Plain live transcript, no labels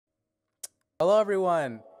Hello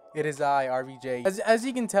everyone, it is I, RVJ. As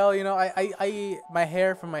you can tell, you know, my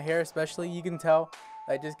hair especially, you can tell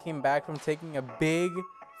I just came back from taking a big,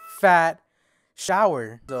 fat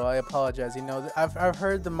shower. So I apologize, you know, I've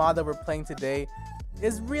heard the mod that we're playing today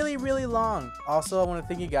is really long. Also, I want to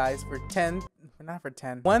thank you guys for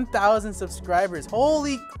 1,000 subscribers.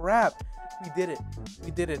 Holy crap! We did it. We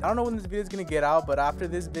did it. I don't know when this video is gonna get out, but after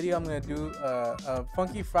this video, I'm gonna do a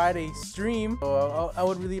Funky Friday stream. So I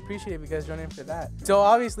would really appreciate it if you guys join in for that. So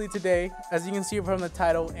obviously today, as you can see from the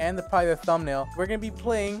title and probably the thumbnail, we're gonna be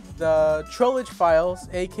playing the Trollge files,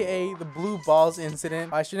 aka the Blueballs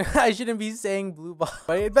incident. I shouldn't be saying blue ball,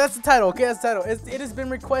 but that's the title. Okay, that's the title. It has been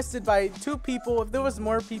requested by 2 people. If there was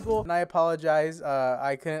more people, and I apologize,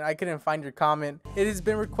 I couldn't find your comment. It has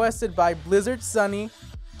been requested by Blizzard Sunny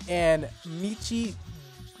and Michi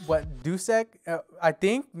Dusek, I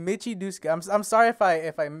think Michi Dusek. I'm sorry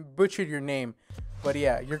if I butchered your name, but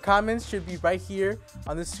yeah, your comments should be right here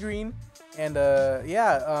on the screen. And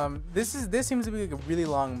this seems to be like a really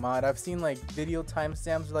long mod. I've seen like video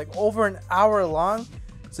timestamps like over an hour long,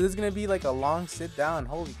 so this is gonna be like a long sit down.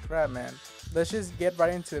 Holy crap, man. Let's just get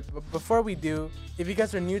right into it. But before we do, if you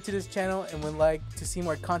guys are new to this channel and would like to see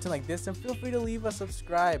more content like this, then feel free to leave a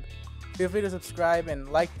subscribe. Feel free to subscribe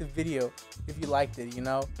and like the video if you liked it, you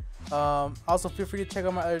know. Also, feel free to check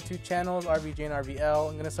out my other 2 channels, RVJ and RVL.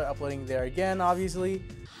 I'm gonna start uploading there again, obviously.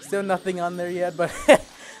 Still nothing on there yet, but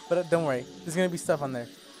but don't worry, there's gonna be stuff on there.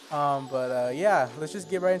 Yeah, let's just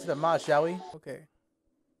get right into the mod, shall we? Okay.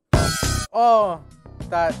 Oh,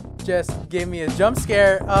 that just gave me a jump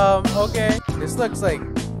scare. Okay. This looks like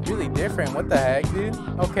really different. What the heck, dude?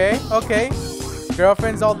 Okay.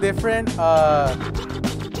 Girlfriend's all different.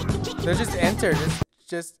 Let's just enter.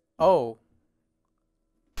 Oh.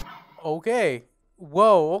 Okay.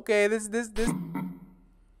 Whoa. Okay. This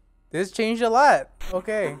changed a lot.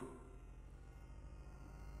 Okay.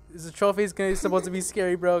 Is the troll face supposed to be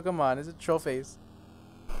scary, bro? Come on. It's a troll face.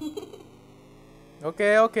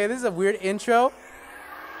 Okay. This is a weird intro.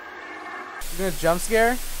 You're gonna jump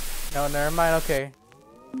scare? No, never mind. Okay.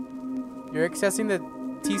 You're accessing the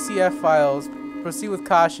TCF files. Proceed with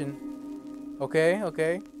caution. Okay.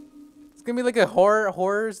 It's gonna be like a horror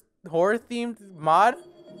themed mod.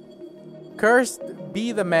 Cursed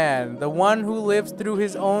be the man, the one who lives through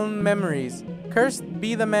his own memories. Cursed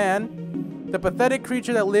be the man, the pathetic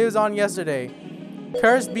creature that lives on yesterday.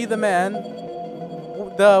 Cursed be the man,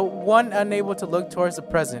 the one unable to look towards the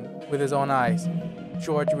present with his own eyes.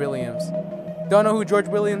 George Williams. Don't know who George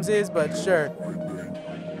Williams is, but sure.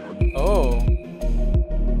 Oh.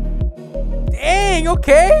 Dang,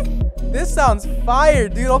 okay. This sounds fire,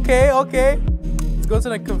 dude. Okay. Let's go to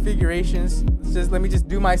the configurations. Let me just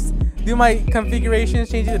do my configurations,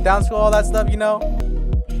 changing the down scroll, all that stuff, you know.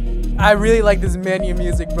 I really like this menu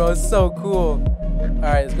music, bro. It's so cool. All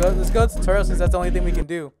right, let's go to tutorial since that's the only thing we can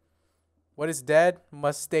do. What is dead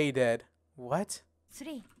must stay dead. What?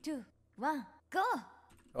 3, 2, 1, go.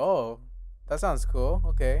 Oh, that sounds cool.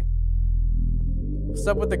 Okay. What's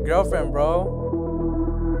up with the girlfriend, bro?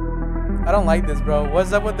 I don't like this, bro.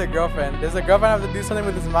 What's up with the girlfriend? Does the girlfriend have to do something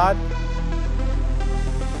with this mod?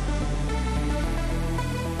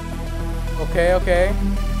 Okay. Okay.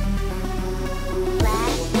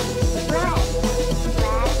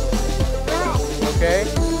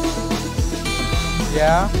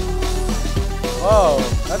 Yeah. Whoa,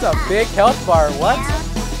 that's a big health bar. What?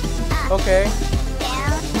 Okay.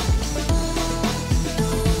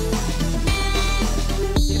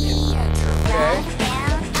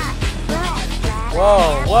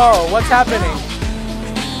 Whoa, what's happening?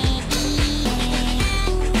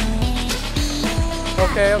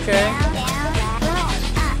 Okay.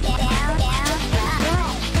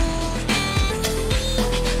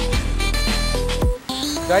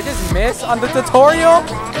 Did I just miss on the tutorial?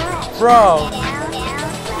 Bro.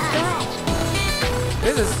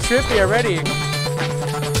 This is trippy already.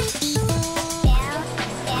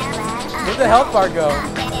 Where'd the health bar go?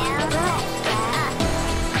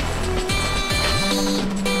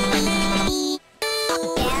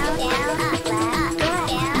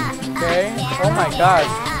 Okay. Oh my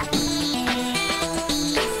gosh.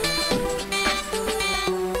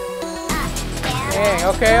 Dang,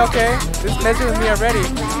 okay. This is messing with me already.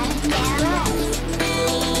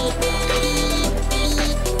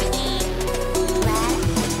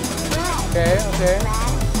 Okay.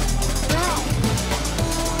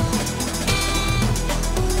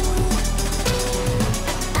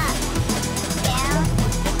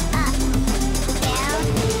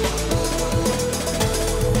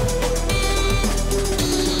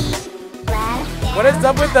 What is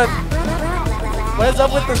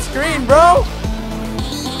up with the screen, bro?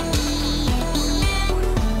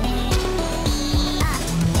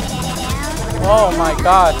 Oh my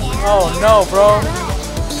god. Oh no, bro.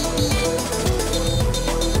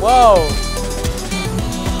 Whoa.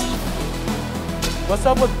 What's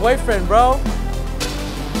up with boyfriend, bro?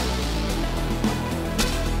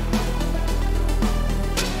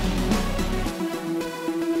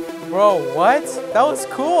 Bro, what? That was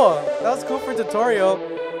cool. That was cool for tutorial.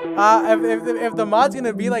 If the mod's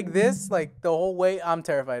gonna be like this, like the whole way, I'm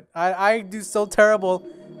terrified. I do so terrible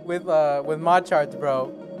with mod charts, bro.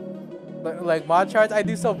 Like mod charts, I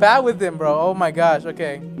do so bad with them, bro. Oh my gosh.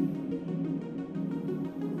 Okay.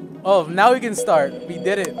 Oh, now we can start. We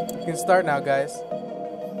did it. We can start now, guys.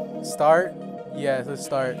 Start. Yes, let's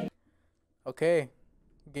start. Okay.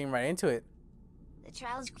 Getting right into it. The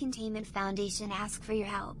Trollge Containment Foundation asks for your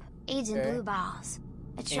help. Agent Okay. Blueballs.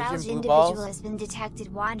 A Agent Trollge Blueballs? individual has been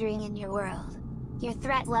detected wandering in your world. Your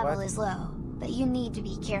threat level What? is low, but you need to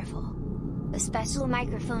be careful. A special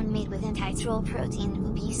microphone made with anti-troll protein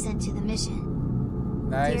will be sent to the mission.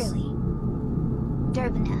 Nice. Dearly,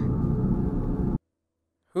 Durbina.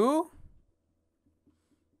 Who?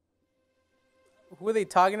 Who are they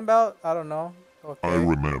talking about? I don't know. Okay. I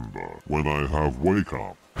remember when I have wake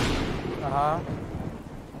up. Uh-huh.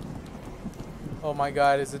 Oh my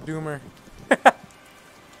god, it's a doomer.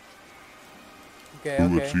 Okay, okay.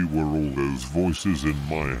 Reality were all those voices in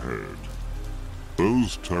my head.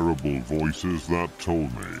 Those terrible voices that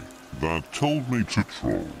told me to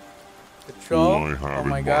troll. The troll? All I have Oh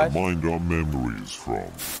my in gosh. my mind are memories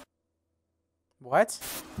from. What?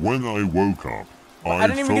 When I woke up, I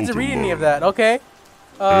didn't even get to felt read any of alone. that. Okay.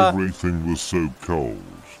 Everything was so cold,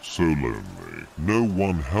 so lonely. No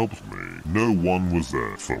one helped me. No one was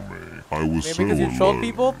there for me. I was Maybe so because you troll alone.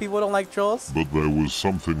 people? People don't like trolls? But there was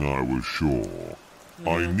something I was sure.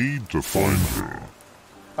 I need to find her.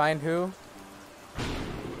 Find who?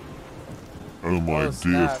 Oh my Oh, dear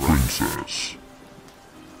snap. princess.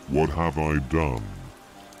 What have I done?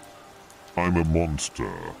 I'm a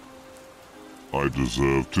monster. I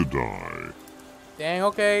deserve to die. Dang,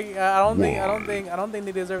 okay. I don't think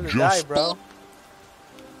they deserve to die, Just- bro.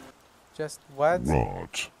 Just what?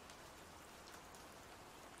 What?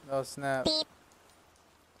 Oh snap.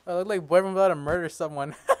 I look like boyfriend about to murder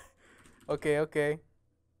someone. Okay, okay.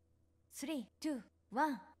 3, 2,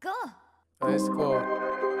 1, go! Oh, this is cool.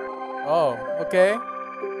 Oh, okay.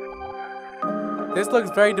 This looks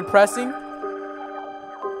very depressing.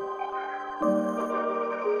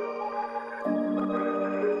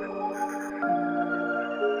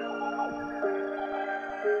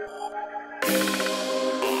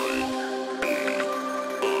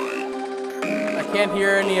 I can't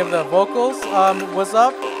hear any of the vocals. What's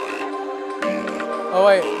up? Oh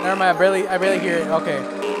wait, never mind. I barely hear it. Okay,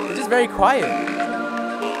 it's just very quiet.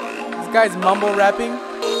 This guy's mumble rapping.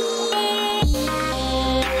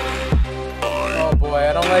 Oh boy,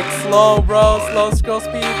 I don't like slow, bro. Slow scroll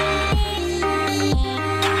speed.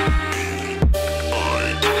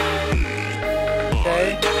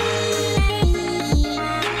 Okay.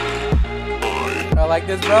 I like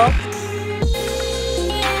this, bro.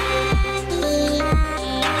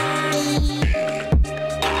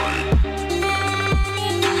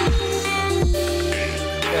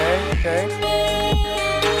 Okay.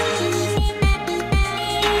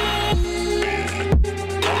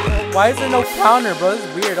 Why is there no counter, bro? This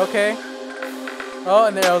is weird. Okay. Oh,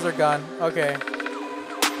 and the arrows are gone. Okay.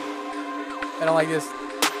 I don't like this.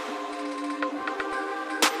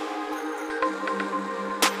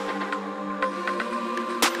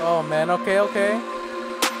 Oh man. Okay. Okay.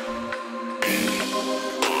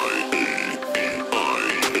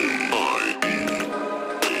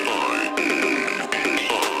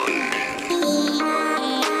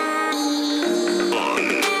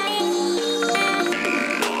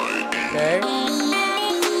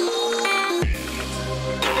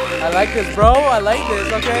 I like this, bro. I like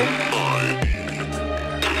this, okay?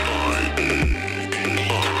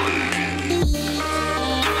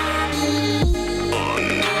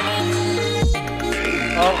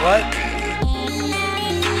 Oh, what?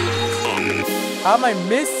 How am I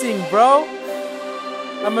missing, bro?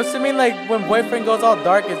 I'm assuming, like, when boyfriend goes all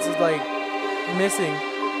dark, it's just, like, missing.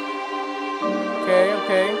 Okay,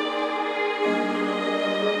 okay.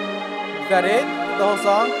 Is that it? The whole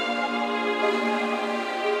song?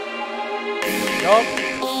 Nope.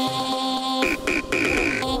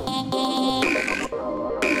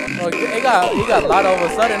 Oh, he got a lot all of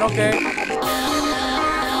a sudden, okay.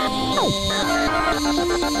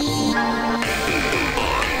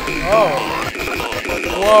 Oh.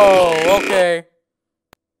 Whoa, okay.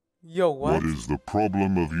 Yo, what? What is the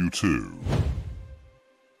problem of you two?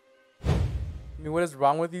 I mean, what is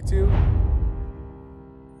wrong with you two?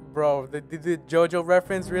 Bro, the JoJo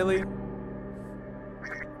reference, really?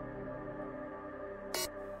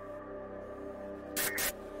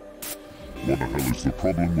 what the hell is the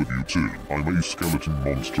problem with you two? I'm a skeleton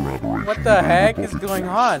monster aberration. What the heck is going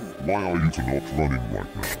on? Why are you two not running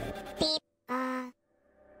right now?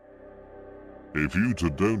 If you two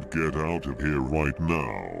don't get out of here right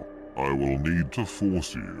now, I will need to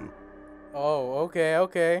force you. Oh, okay,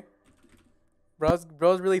 okay. Bro's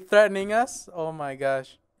really threatening us? Oh my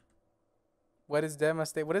gosh. What is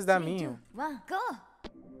devastate? What does that mean? 3, 2, 1, go!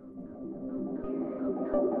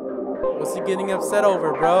 What's he getting upset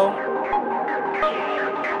over, bro?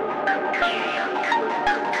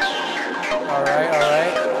 Alright,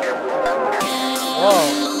 alright. Whoa.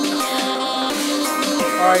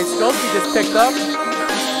 Alright, Skulky just picked up.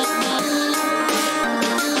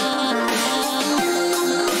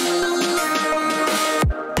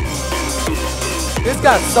 This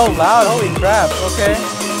got so loud, holy crap, okay.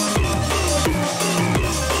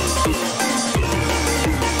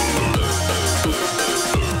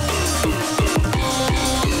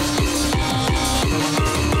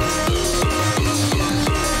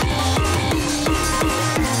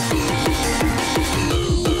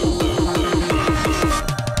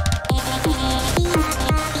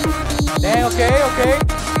 Dang, okay, okay.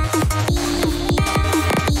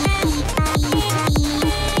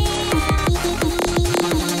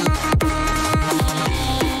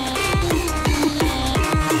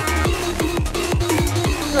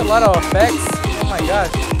 A lot of effects. Oh my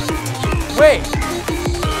gosh. Wait.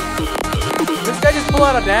 Did this guy just pull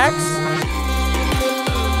out an axe?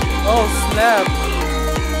 Oh snap.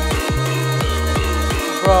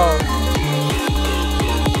 Bro.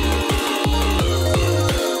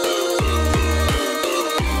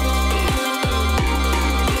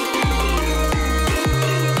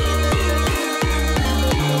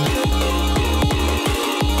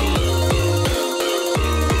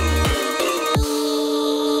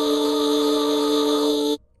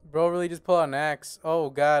 Bro really just pulled out an axe. Oh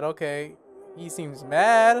god, okay. He seems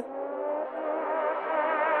mad.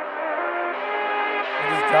 I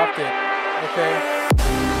just dropped it. Okay.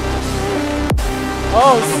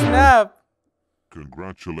 Oh snap!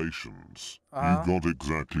 Congratulations. You got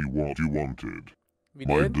exactly what you wanted. We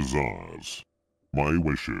My did? desires. My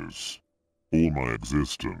wishes. All my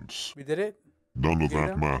existence. We did it? None of Yeah.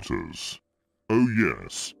 that matters. Oh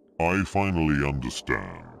yes, I finally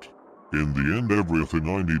understand. In the end, everything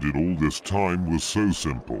I needed all this time was so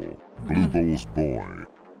simple. Blueballs boy.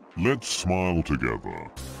 Let's smile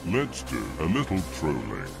together. Let's do a little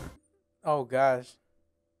trolling. Oh gosh.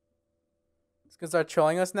 It's gonna start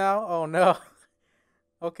trolling us now? Oh no.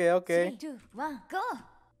 Okay, okay. 3, 2, 1, go!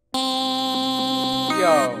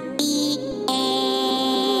 Yo.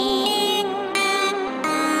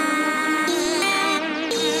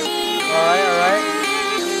 Alright, alright.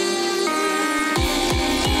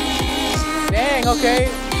 Dang, okay.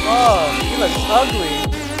 Oh, he looks ugly.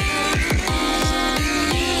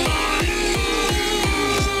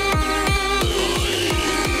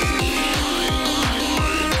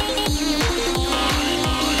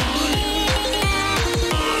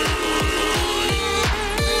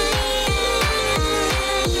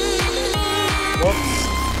 Whoops.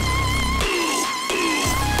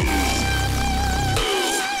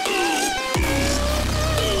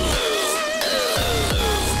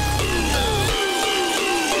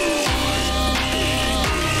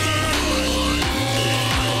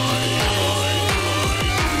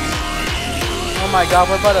 Oh my god,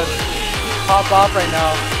 we're about to pop off right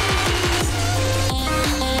now.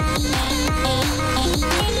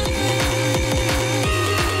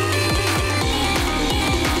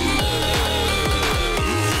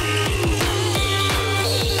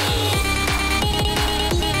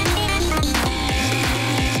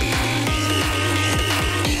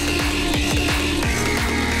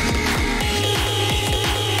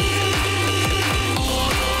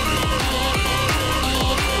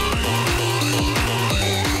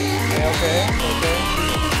 Okay, okay.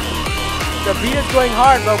 The beat is going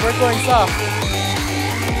hard, but we're going soft.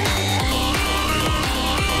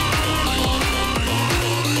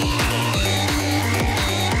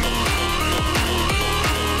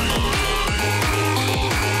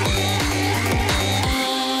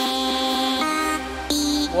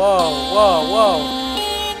 Whoa, whoa, whoa.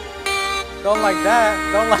 Don't like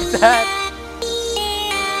that. Don't like that.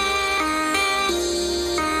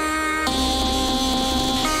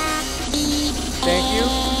 Thank you.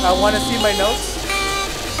 I want to see my notes.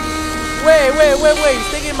 Wait, wait, wait, wait. He's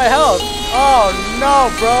taking my health. Oh, no,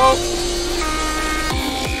 bro.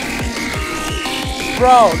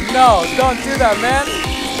 Bro, no. Don't do that, man.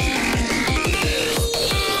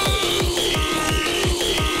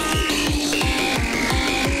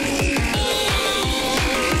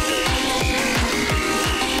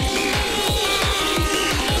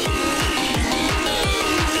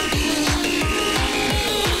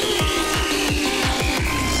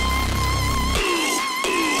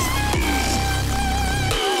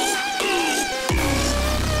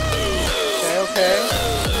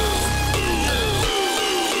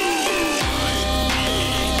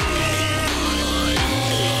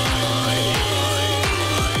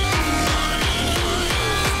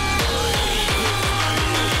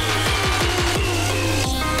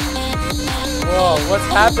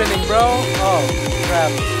 happening, bro? Oh,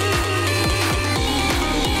 crap.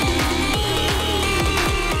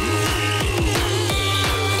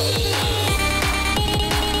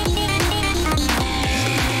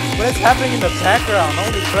 What is happening in the background?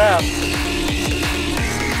 Holy crap.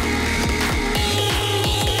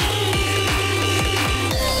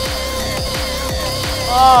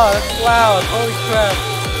 Oh, that's loud. Holy crap.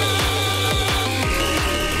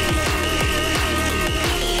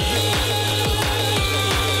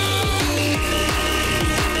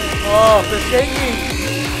 Oh, they're shaking.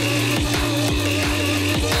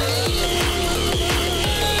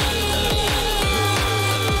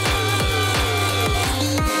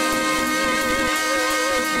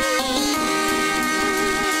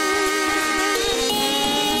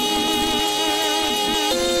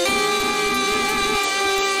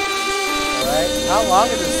 How long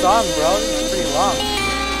is this song, bro? This is pretty long.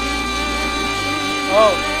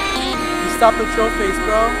 Oh, you stopped the troll face,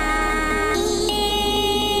 bro.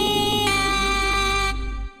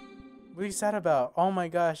 What are you sad about? Oh my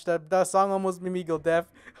gosh, that song almost made me go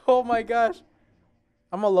deaf. Oh my gosh.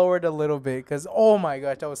 I'm gonna lower it a little bit, because oh my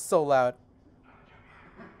gosh, that was so loud.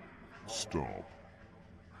 Stop.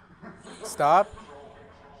 Stop?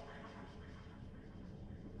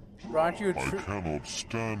 Bro, aren't you a I cannot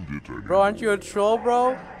stand it anymore. Bro, aren't you a troll,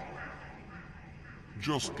 bro?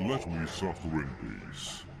 Just let me suffer in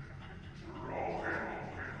peace.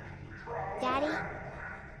 Daddy?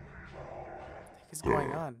 What's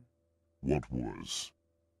going on? What was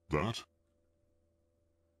that?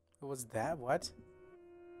 What was that? What?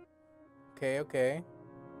 Okay, okay.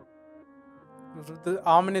 Was it the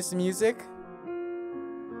ominous music?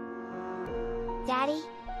 Daddy?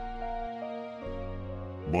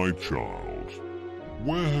 My child,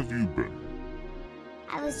 where have you been?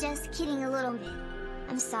 I was just kidding a little bit.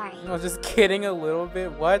 I'm sorry. I was just kidding a little bit.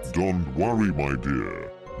 What? Don't worry, my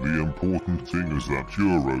dear. The important thing is that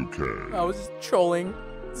you're okay. I was just trolling.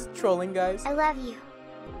 Just trolling, guys. I love you.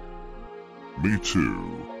 Me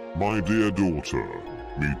too. My dear daughter.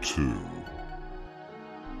 Me too.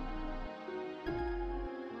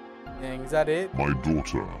 Dang, is that it? My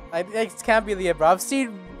daughter. It can't be it, bro. I've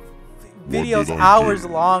seen What videos did I hours do?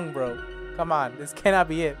 long, bro. Come on, this cannot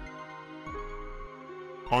be it.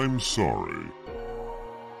 I'm sorry.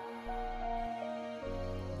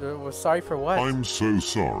 We're sorry for what? I'm so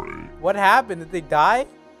sorry. What happened? Did they die?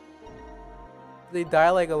 They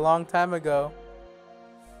died like a long time ago.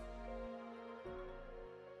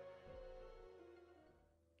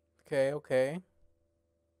 Okay, okay.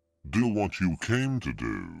 Do what you came to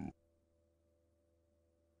do.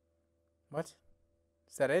 What?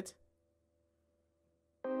 Is that it?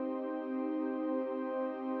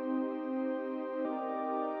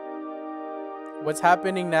 What's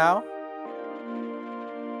happening now?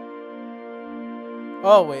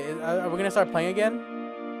 Oh, wait. Are we gonna start playing again?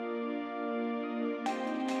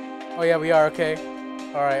 Oh, yeah, we are. Okay.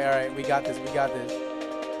 Alright, alright. We got this. We got this.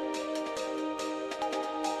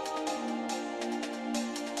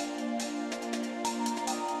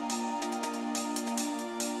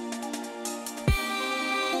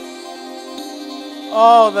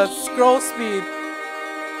 Oh, the scroll speed.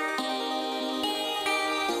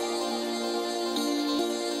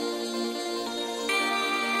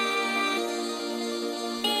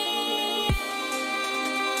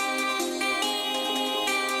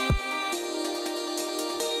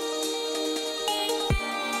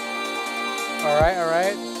 Alright,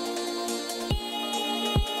 alright.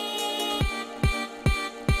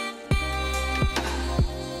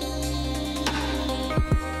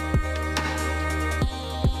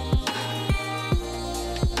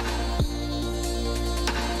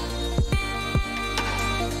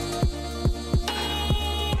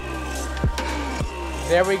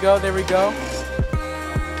 There we go, there we go.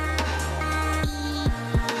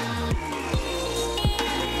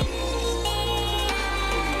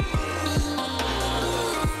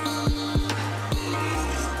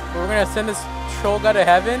 We're gonna send this troll guy to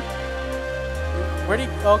heaven? Where'd he?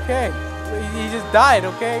 Okay. He just died,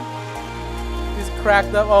 okay? He's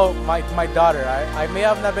cracked up. Oh, my daughter. I may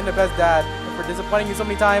have not been the best dad for disappointing you so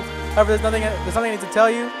many times. However, there's something I need to tell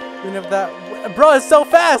you. Even if that. Bro, it's so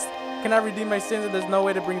fast! Cannot redeem my sins and there's no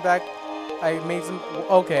way to bring back. I made some.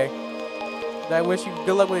 Okay. I wish you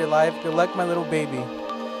good luck with your life. Good luck, my little baby.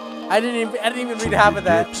 I didn't even read half of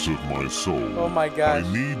that. From the depths of my soul, Oh my gosh.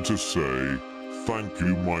 I need to say thank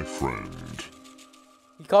you, my friend.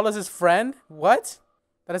 He called us his friend? What?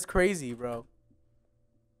 That is crazy, bro.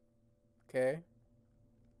 Okay.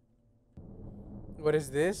 What is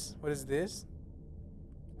this? What is this?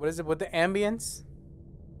 What is it with the ambience?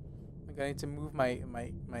 Like I need to move my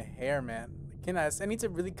hair, man. I need to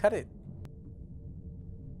really cut it.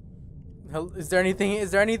 Is there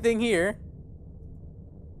anything here?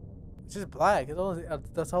 It's just black.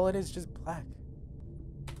 That's all it is, just black.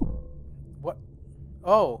 What?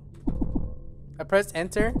 Oh. I pressed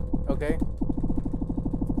enter. Okay.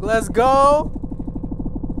 Let's go.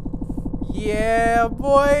 Yeah,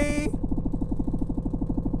 boy.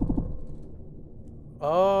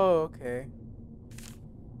 Oh, okay.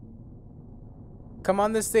 Come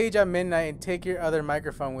on the stage at midnight and take your other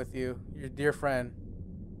microphone with you. Your dear friend.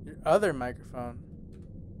 Your other microphone.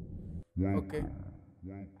 Okay.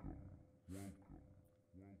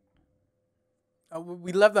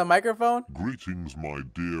 We left the microphone? Greetings, my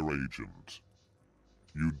dear agent.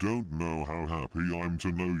 You don't know how happy I'm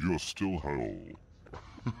to know you're still whole.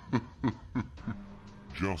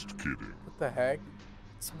 Just kidding. What the heck?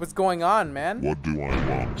 What's going on, man? What do I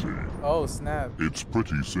want? Oh, snap. It's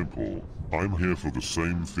pretty simple. I'm here for the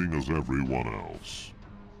same thing as everyone else.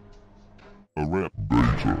 A rap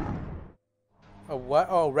battle. A what?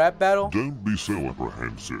 Oh, rap battle? Don't be so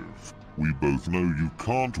apprehensive. We both know you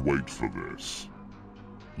can't wait for this.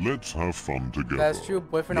 Let's have fun together. That's true.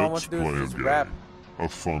 Boyfriend, all I want to do is just rap. A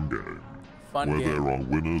fun game. Fun where game. there are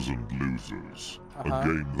winners and losers. A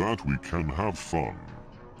game that we can have fun.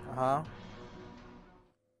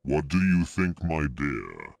 What do you think, my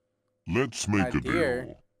dear? Let's make a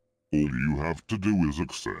deal. All you have to do is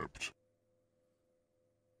accept.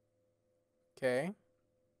 Okay.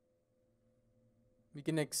 We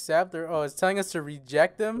can accept or it's telling us to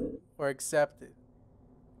reject them or accept it.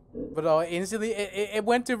 But instantly it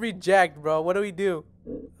went to reject, bro. What do we do?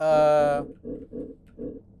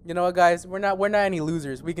 You know what, guys? We're not any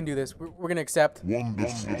losers. We can do this. We're gonna accept.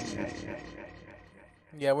 Wonderful.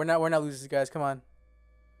 Yeah, we're not losers, guys. Come on.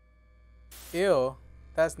 Ew,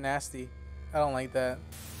 that's nasty. I don't like that.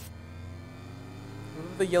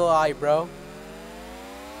 Look at the yellow eye, bro.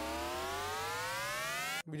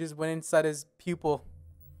 We just went inside his pupil.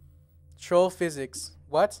 Troll physics.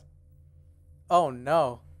 What? Oh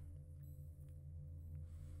no.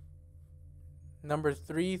 Number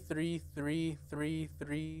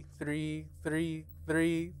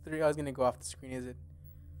 333333333. I was gonna go off the screen, is it?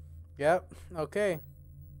 Yep. Okay.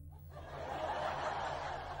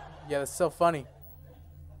 Yeah, that's so funny.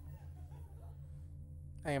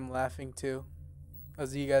 I am laughing too,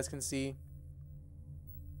 as you guys can see.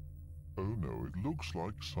 Oh no, it looks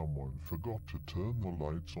like someone forgot to turn the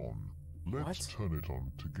lights on. Let's turn it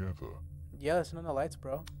on together. Yeah, let's turn on the lights,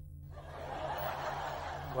 bro.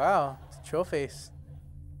 Wow, it's a troll face.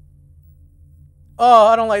 Oh,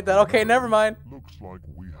 I don't like that. Okay, never mind. Looks like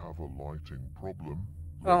we have a lighting problem.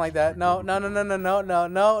 I don't like that. No,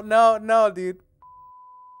 dude.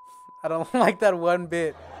 I don't like that one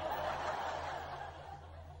bit.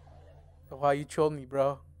 Wow, you trolled me,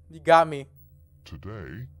 bro. You got me.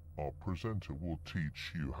 Today, our presenter will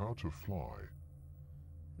teach you how to fly.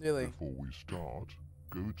 Really? Before we start,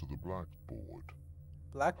 go to the blackboard.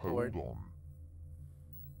 Blackboard? Hold on.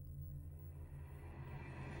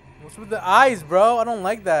 What's with the eyes, bro? I don't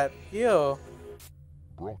like that. Ew.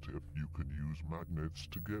 Brought if you can use magnets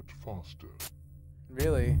to get faster.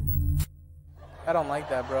 Really? I don't like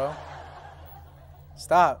that, bro.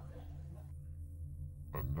 Stop.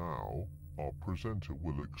 And now, our presenter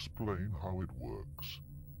will explain how it works.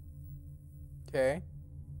 Okay.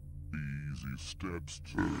 Easy steps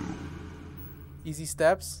too. Easy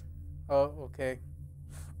steps? Oh, okay.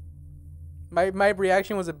 My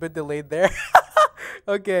reaction was a bit delayed there.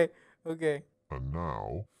 Okay. And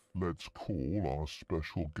now, let's call our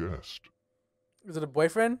special guest. Is it a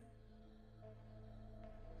boyfriend?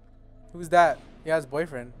 Who's that? Yeah, his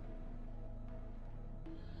boyfriend.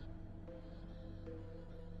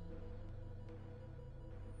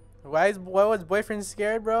 Why was boyfriend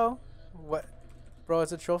scared, bro? What? Bro,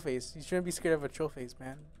 it's a troll face. You shouldn't be scared of a troll face,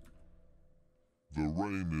 man. The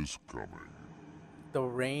rain is coming. The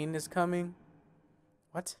rain is coming?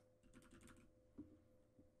 What?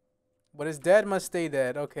 What is dead must stay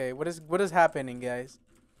dead. Okay, what is happening, guys?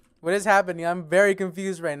 What is happening? I'm very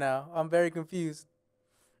confused right now. I'm very confused.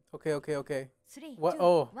 Okay. What?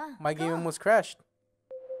 Oh, my game almost crashed.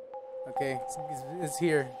 Okay, it's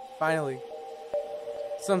here. Finally.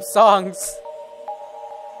 Some songs.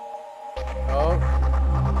 Oh.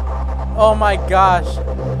 Oh my gosh.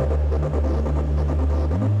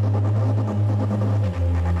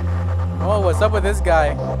 Oh, what's up with this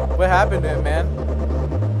guy? What happened to him, man?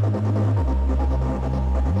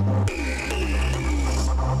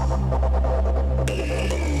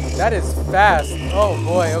 That is fast. Oh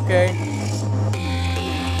boy, okay.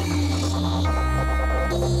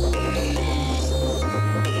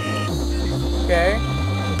 Okay.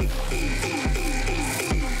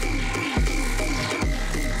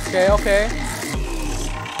 Okay, okay.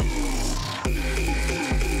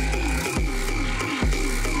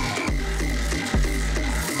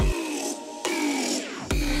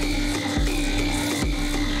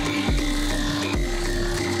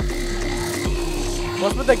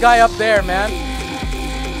 What's with the guy up there, man?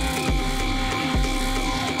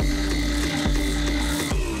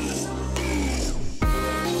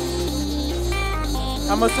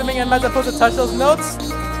 I'm assuming I'm not supposed to touch those notes.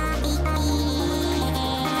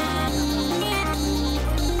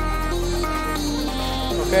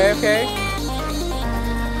 Okay, okay.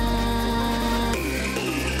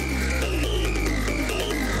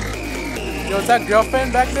 Yo, is that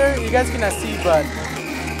girlfriend back there? You guys cannot see, but...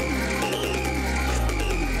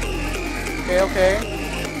 Okay, okay.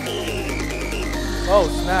 Oh,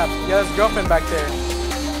 snap. Yeah, there's girlfriend back there.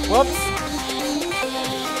 Whoops.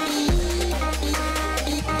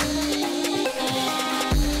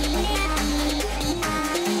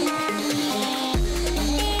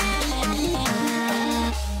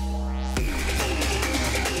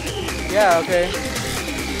 Yeah, okay.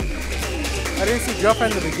 I didn't see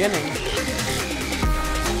girlfriend in the beginning.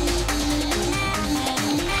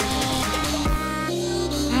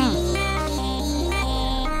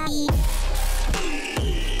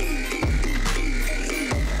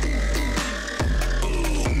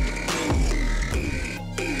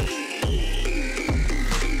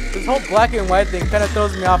 This whole black and white thing kind of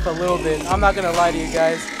throws me off a little bit. I'm not gonna lie to you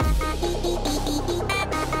guys.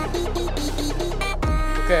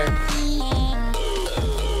 Okay.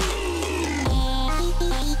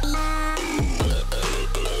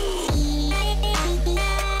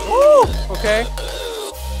 Woo! Okay.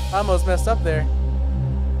 I almost messed up there.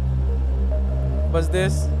 What's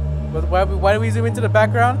this? Why do we zoom into the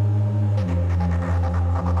background?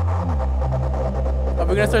 Are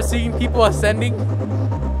we gonna start seeing people ascending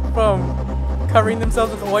from covering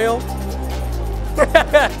themselves with oil?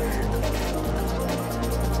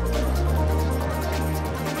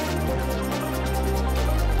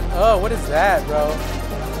 Oh, what is that, bro?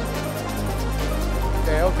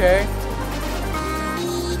 Okay, okay.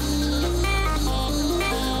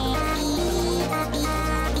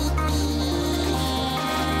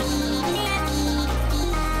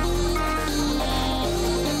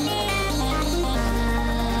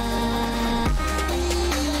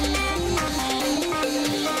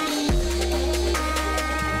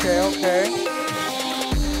 Okay, okay.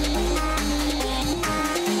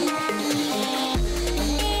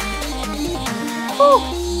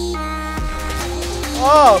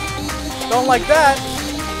 Oh, don't like that.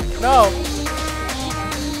 No.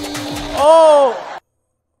 Oh.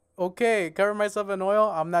 Okay, cover myself in oil.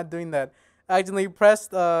 I'm not doing that. I accidentally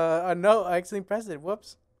pressed a note. I accidentally pressed it.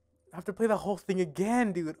 Whoops. I have to play the whole thing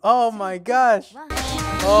again, dude. Oh my gosh.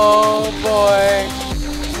 Oh boy.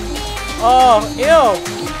 Oh, ew.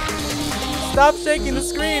 Stop shaking the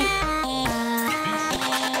screen.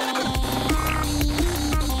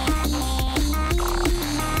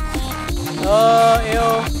 Oh,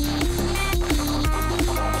 ew.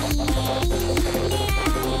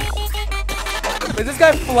 Is this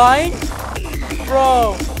guy flying?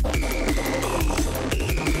 Bro.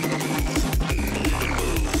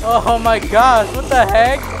 Oh my gosh, what the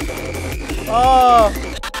heck? Oh.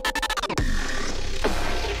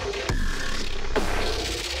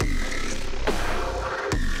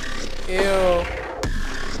 Ew.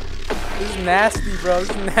 This is nasty, bro. This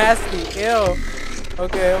is nasty. Ew.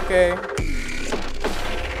 Okay, okay.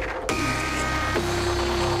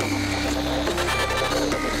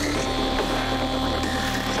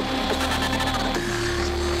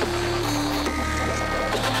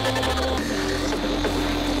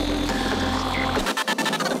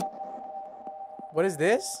 What is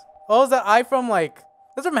this? Oh, is that eye from like...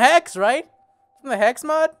 That's from Hex, right? From the Hex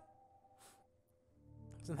mod?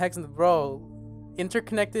 Some Hex in the... Bro.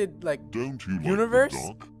 Interconnected, like, Don't you universe?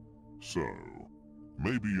 like the dark? So,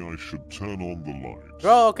 maybe I should turn on the lights.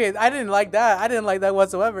 Bro, okay, I didn't like that. I didn't like that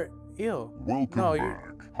whatsoever. Ew. Welcome No,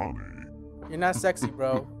 back, honey. You're not sexy,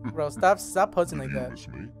 bro. Bro, stop posing Did like you that. miss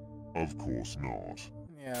me? Of course not.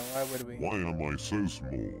 Yeah, why would we? Why am I so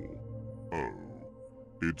small? Oh,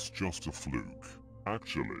 it's just a fluke.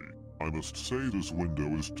 Actually, I must say this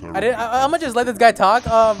window is terrible. I'm gonna just let this guy talk.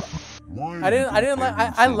 Why I didn't like.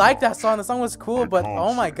 I liked that song. The song was cool, but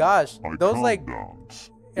oh my gosh, those like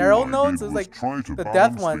arrow notes, those like the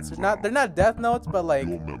death ones. They're not death notes, but like,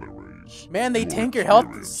 man, they tank your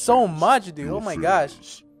health so much, dude. Oh my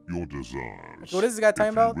gosh. Your desires. What is this guy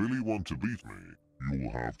talking about? If you really want to beat me, you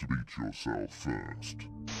will have to beat yourself first.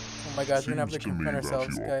 Oh my gosh, we're gonna have to confront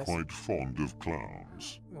ourselves, you guys. are quite fond of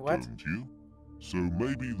clowns, What? don't you? So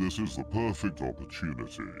maybe this is the perfect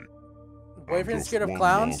opportunity. Boyfriend's Just scared of one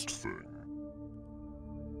clowns? last thing.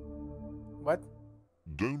 What?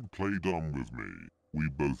 Don't play dumb with me. We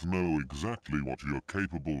both know exactly what you're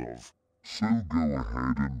capable of. So go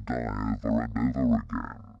ahead and die over and over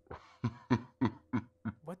again.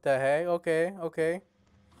 What the heck? Okay, okay.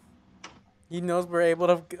 He knows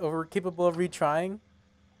we're capable of retrying.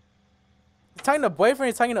 He's talking to boyfriend.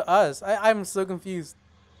 He's talking to us. I'm so confused.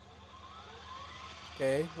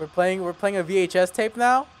 Okay, we're playing a VHS tape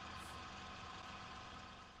now.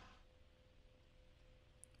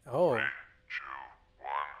 Oh. 3, 2, 1.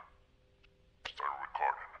 Start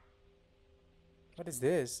recording. What is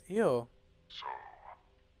this? Ew. So,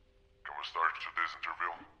 can we start today's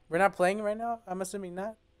interview? We're not playing right now? I'm assuming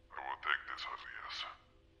not. I will take this as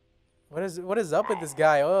a yes. What is up with this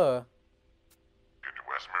guy? Ugh. Can you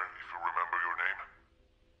ask me if you remember your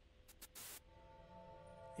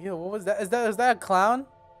name? Ew, what was that? Is that a clown?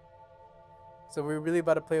 So we're really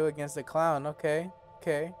about to play against a clown. Okay.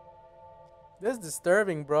 Okay. This is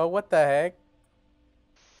disturbing, bro. What the heck?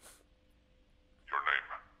 Your name.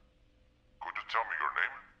 Could you tell me your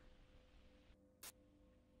name?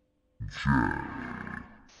 Jay.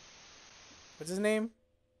 What's his name?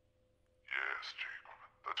 Yes, Jacob.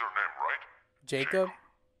 That's your name, right? Jacob?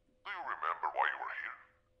 Do you remember why you were here?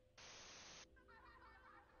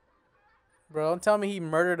 Bro, don't tell me he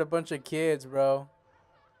murdered a bunch of kids, bro.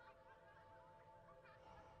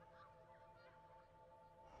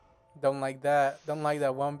 Don't like that. Don't like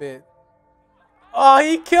that one bit. Oh,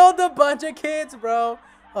 he killed a bunch of kids, bro.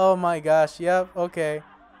 Oh my gosh. Yep. Okay.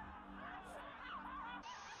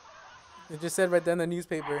 It just said right there in the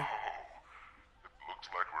newspaper. It looks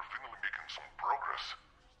like we're finally making some progress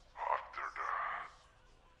after the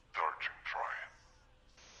searching try.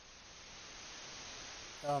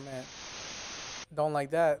 Oh man. Don't like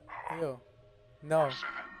that. Ew. No. Is it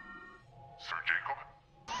Sir Jacob?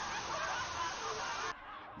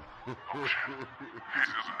 Oh shit. He's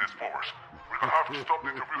using his force. We're gonna have to stop the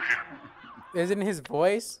interview here. Isn't his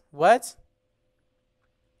voice? What?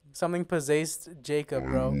 Something possessed Jacob, I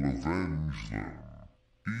bro. will avenge them,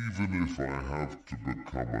 even if I have to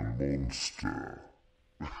become a monster.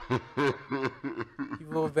 You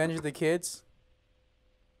will avenge the kids?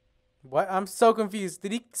 What? I'm so confused.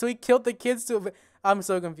 So he killed the kids to I'm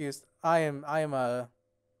so confused. I am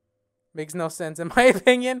makes no sense in my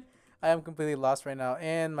opinion. I am completely lost right now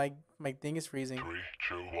and my thing is freezing. 3,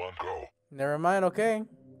 2, 1, go. Never mind, okay.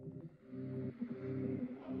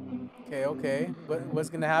 Okay. What's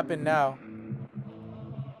gonna happen now?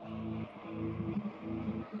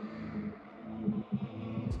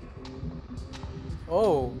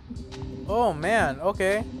 Oh. Oh man,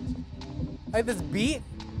 okay. Like this beat?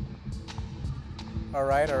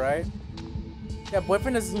 Alright. Yeah,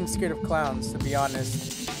 boyfriend doesn't seem scared of clowns, to be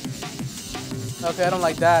honest. Okay, I don't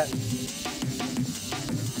like that.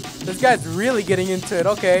 This guy's really getting into it,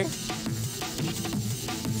 okay.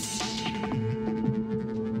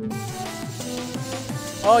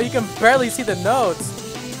 Oh, you can barely see the notes.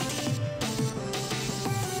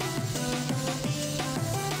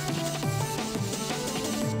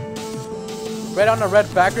 Red on a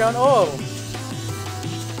red background. Oh.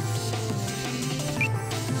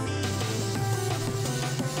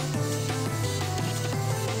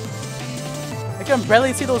 I can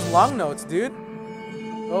barely see those long notes, dude.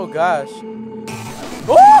 Oh gosh.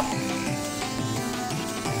 Oh!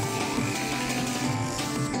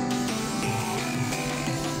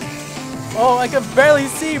 Oh, I can barely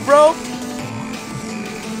see, bro.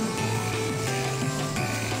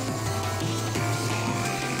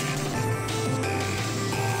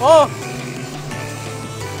 Oh!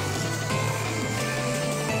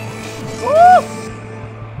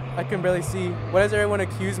 Woo! I can barely see. What does everyone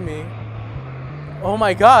accuse me? Oh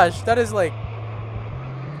my gosh, that is like...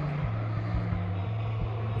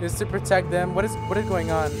 Is to protect them. What is going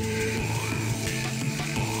on?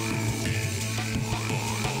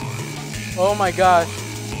 Oh my gosh.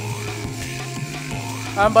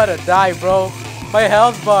 I'm about to die, bro. My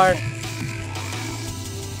health bar.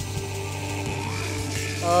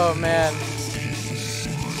 Oh man.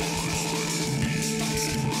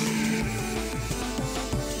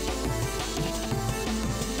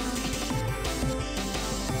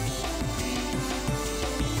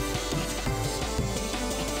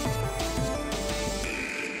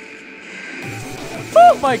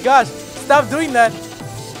 Oh my gosh. Stop doing that.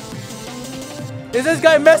 Is this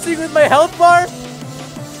guy messing with my health bar?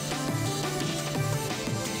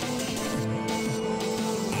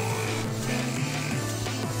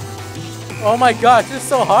 Oh my gosh, this is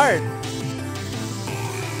so hard.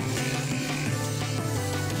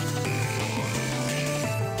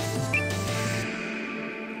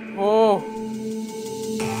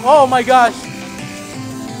 Oh my gosh.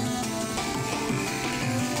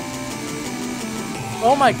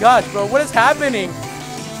 Oh my gosh, bro. What is happening?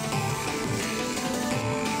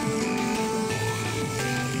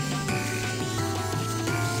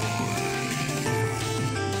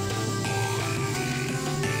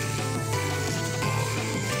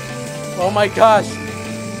 Oh my gosh.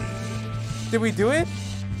 Did we do it?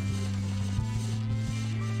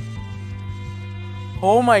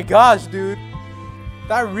 Oh my gosh, dude.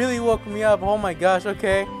 That really woke me up. Oh my gosh,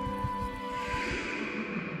 okay.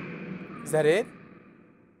 Is that it?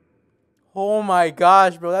 Oh my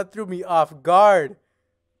gosh, bro. That threw me off guard.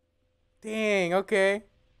 Dang, okay.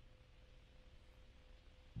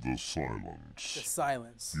 The silence. The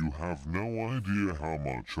silence. You have no idea how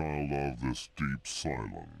much I love this deep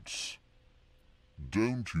silence.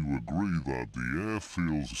 Don't you agree that the air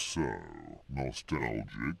feels so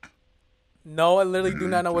nostalgic? No, I literally do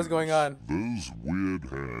not know what's going on. Those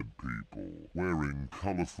weird-haired people wearing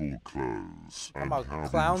colorful clothes and about having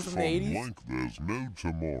clowns from the fun 80s? like there's no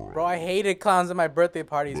tomorrow. Bro, I hated clowns at my birthday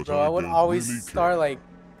parties, But bro. I I would don't always really start care. like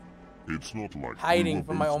It's not like hiding we were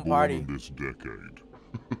from my both own born party. in this decade.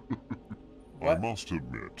 I What? must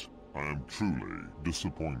admit, I am truly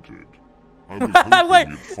disappointed. I was hoping Wait,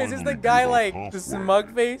 you'd is this finally the guy give up like halfway, the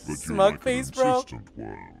smug face? but you're Smug like an face, bro? insistent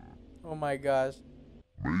one. Oh my gosh.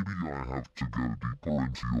 Maybe I have to go deeper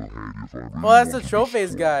into your head if I really Oh, that's the want to troll be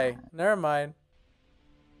face strong. guy. Never mind.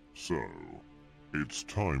 So, it's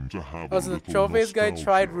time to have Oh, a so the little troll face guy nostalgia.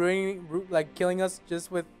 tried ruining, like killing us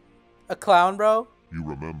just with a clown, bro? You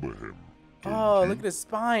remember him, don't Oh, you? look at his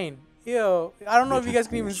spine. Ew. I don't know But if you of guys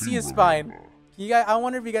can even course see you his spine. remember. You guys, I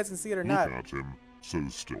wonder if you guys can see it or Look not. at him, so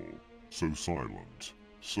still, so silent,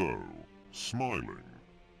 so smiling.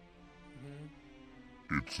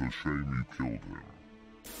 It's a shame you killed him.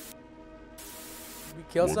 Did we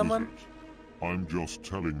kill What is someone? it? I'm just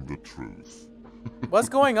telling the truth. What's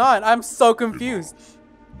going on? I'm so confused. Enough.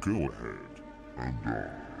 Go ahead and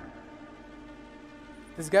die.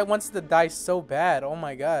 This guy wants to die so bad. Oh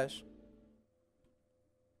my gosh.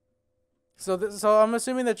 So I'm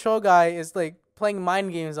assuming the troll guy is like playing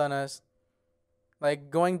mind games on us. Like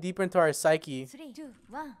going deeper into our psyche. 3, 2,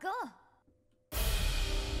 1, go!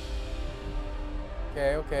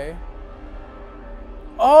 Okay, okay.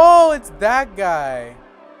 Oh, it's that guy.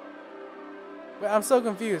 Wait, I'm so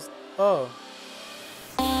confused. Oh.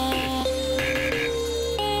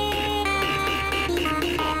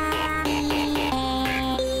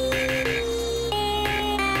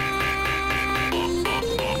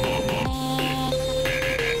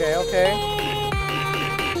 Okay, okay.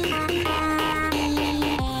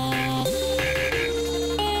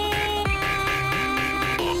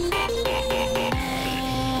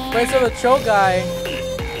 Wait, so the troll guy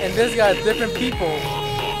and this guy are different people.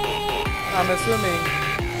 I'm assuming.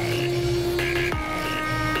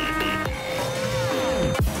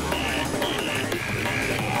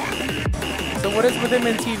 So what is with him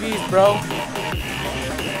in TVs, bro?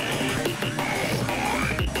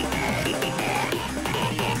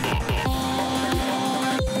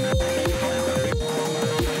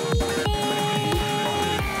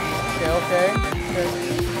 Okay,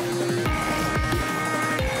 okay.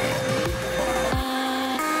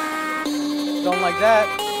 Don't like that.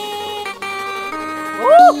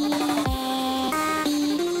 Woo!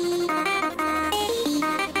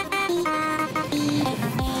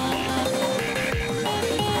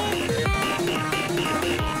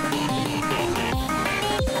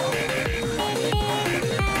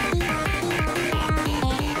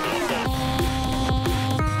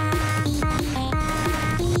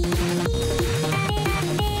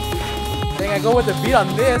 Dang, I go with the beat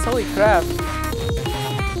on this. Holy crap.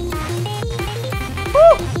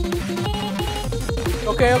 Woo!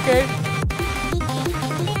 Okay, okay.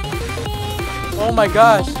 Oh my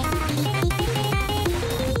gosh.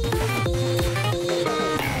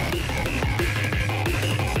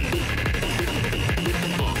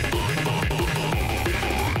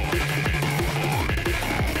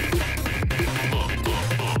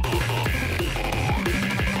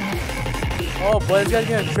 Oh boy, this guy's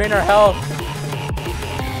gonna drain our health.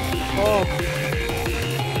 Oh.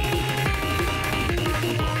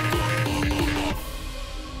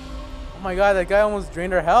 Oh my god, that guy almost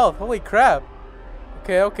drained our health. Holy crap.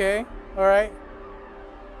 Okay, okay. Alright.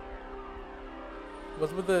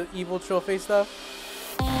 What's with the evil troll face stuff?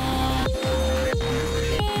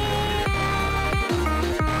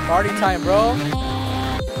 Party time, bro.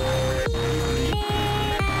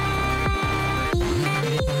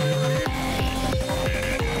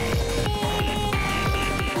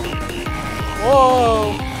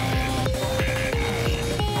 Whoa!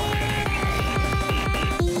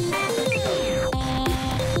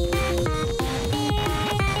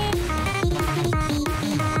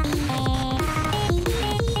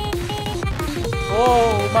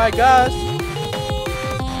 my gosh.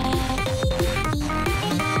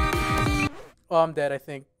 Oh, I'm dead, I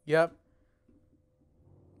think. Yep.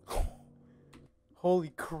 Holy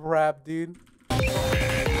crap, dude.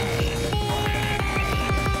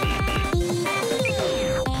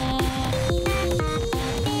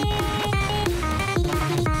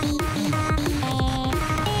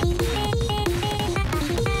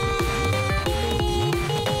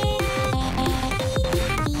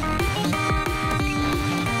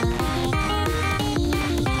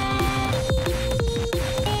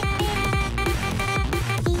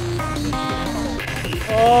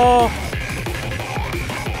 Oh.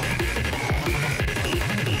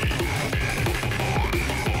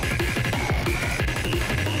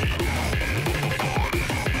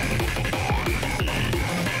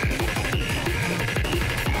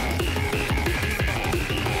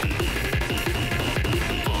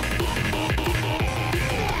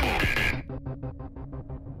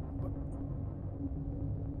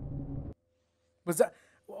 Was that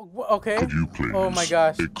okay? Could you please Oh my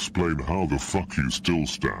gosh. explain how the fuck you still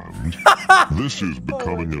stand? This is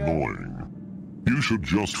becoming annoying. You should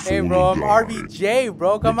just fall Hey bro, I'm and die. RBJ,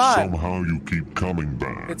 bro. Come but on. Somehow you keep coming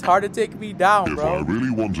back. It's hard to take me down, If bro. I really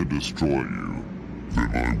want to destroy you,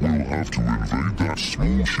 then I will have to invade that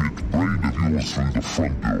small shit brain of yours through the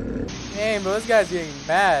front door. Damn, bro, this guy's getting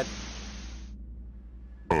mad.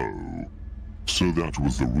 Oh, so that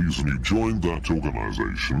was the reason you joined that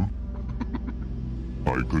organization?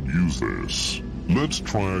 I could use this. Let's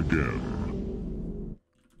try again.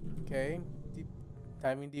 Okay,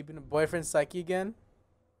 diving deep into boyfriend psyche again.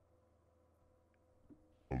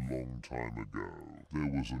 A long time ago, there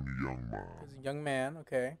was a young man. There's a young man,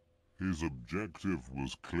 okay. His objective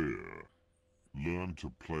was clear. Learn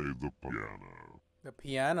to play the piano. The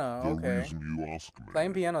piano, The okay. reason you ask me,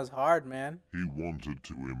 Playing piano is hard, man. he wanted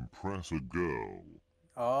to impress a girl.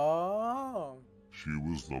 Oh. She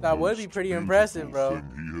was the That would most be pretty beautiful impressive, bro.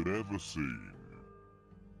 thing he had ever seen.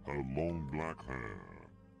 Her long black hair,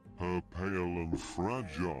 her pale and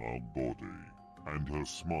fragile body, and her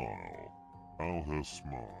smile. Oh, her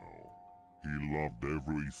smile. He loved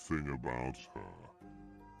everything about her.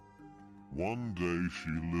 One day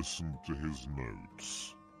she listened to his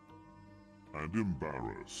notes. And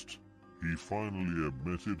embarrassed, he finally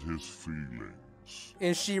admitted his feelings.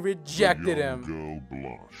 And she rejected The young him. girl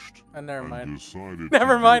blushed. Never mind. And decided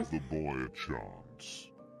Never to mind. give the boy a chance.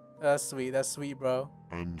 That's sweet, bro.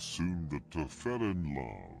 And soon the two fell in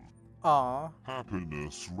love. Aw,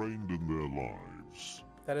 Happiness reigned in their lives.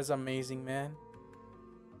 that is amazing, man.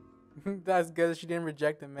 That's good that she didn't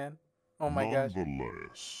reject him, man. Oh my gosh.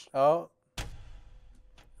 Nonetheless, Oh.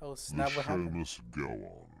 Oh the snap, what show happened? must go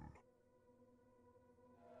on.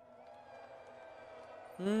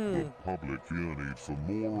 Hmm. The public yearned for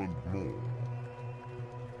more and more.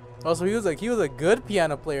 Oh, so he was a good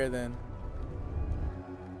piano player then.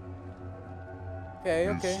 Okay,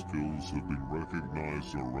 His okay. skills have been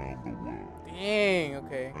recognized around the world. Dang,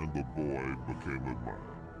 okay. And the boy became a man.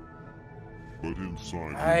 But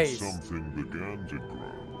inside Nice. him something began to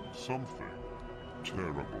grow. Something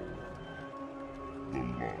terrible. The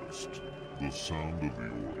lust. The sound of the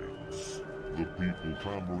audience. The people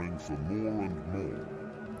clamoring for more and more.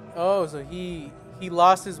 Oh, so he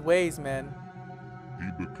lost his ways, man.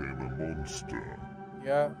 He became a monster.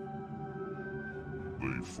 Yeah.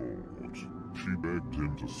 They fought. She begged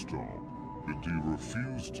him to stop, but he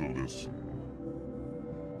refused to listen.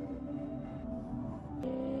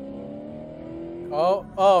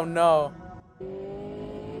 Oh no.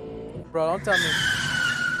 Bro, don't tell me.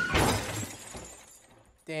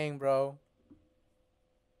 Dang, bro.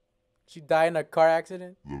 She died in a car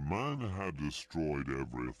accident? The man had destroyed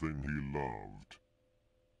everything he loved.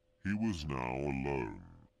 He was now alone.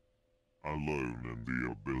 Alone in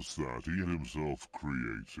the abyss that he himself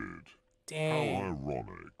created. Dang. How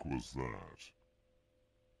ironic was that?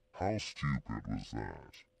 How stupid was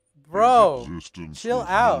that? Bro, His existence chill was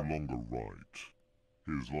out. no longer right.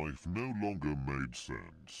 His life no longer made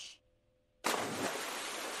sense.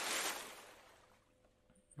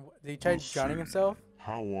 Did he try The drowning sea. himself?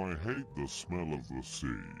 How I hate the smell of the sea.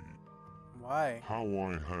 Why? How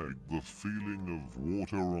I hate the feeling of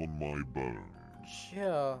water on my bones.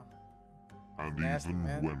 Yeah. And Nasty, even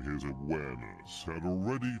man. when his awareness had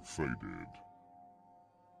already faded,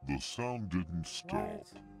 the sound didn't stop. What?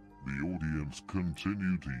 The audience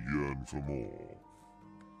continued to yearn for more.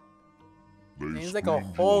 They It's like a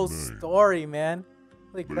screamed whole your name. story, man.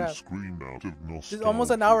 Holy They crap. screamed out of nostalgia. This is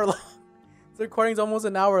almost an hour long. This recording's almost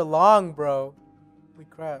an hour long, bro. Holy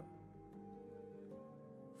crap.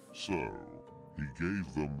 So, he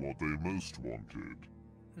gave them what they most wanted.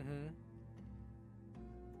 Mm-hmm.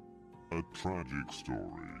 A tragic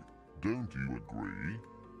story. Don't you agree?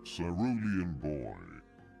 Cerulean boy.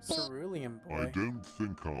 Cerulean boy. I don't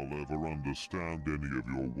think I'll ever understand any of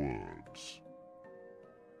your words.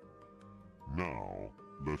 Now,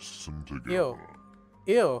 let's listen together.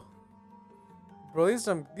 Ew. Ew. Bro, these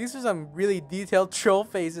are some really detailed troll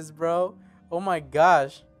faces, bro. Oh my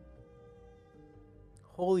gosh.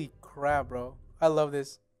 Holy crap, bro. I love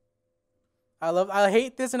this. I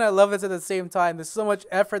hate this and I love this at the same time. There's so much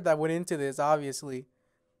effort that went into this, obviously.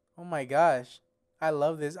 Oh my gosh. I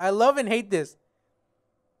love this. I love and hate this.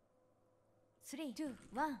 3, 2,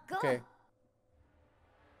 1, go! Okay.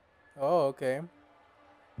 Oh, okay.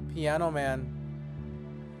 Piano Man.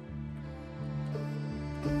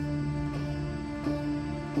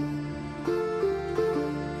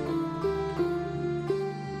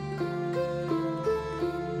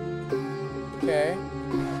 Okay.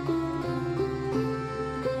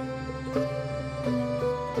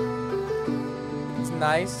 It's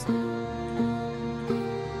nice.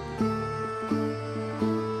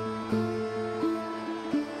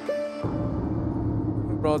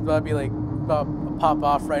 Bro's about to be like, about to pop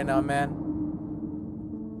off right now, man.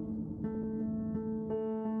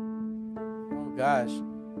 Oh gosh.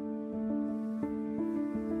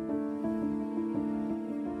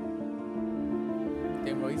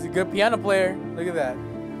 Damn, bro, he's a good piano player. Look at that.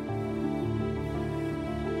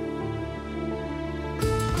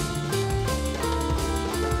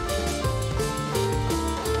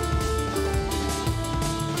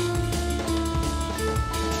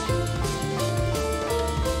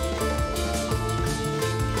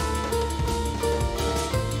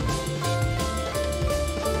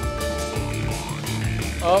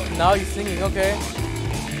 Oh, now he's singing, okay.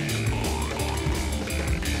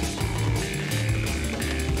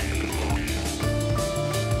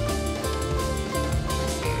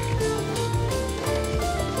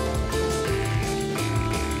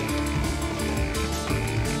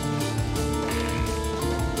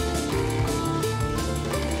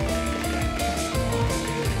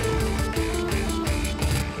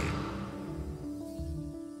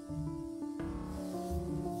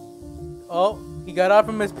 Oh, he got off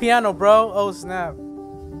from his piano, bro. Oh, snap.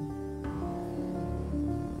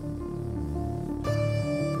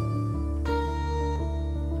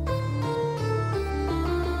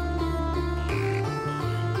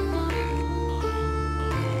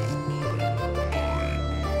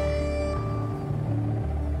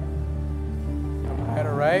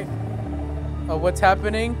 All right. Oh, what's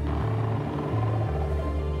happening?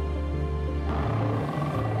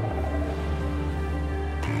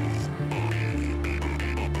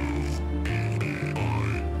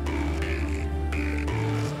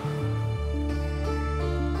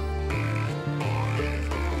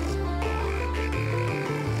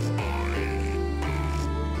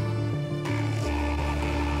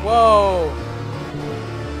 Whoa!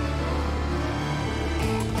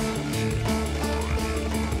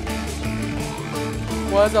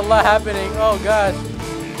 Was a lot happening. Oh gosh.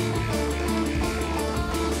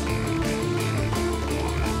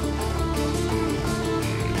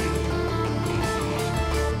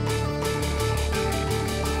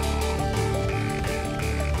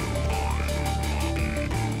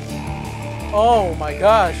 Oh my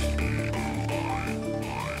gosh.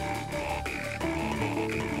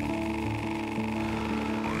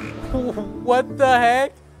 What the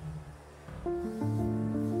heck?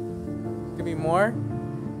 Could be more?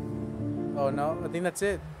 Oh no, I think that's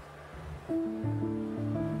it.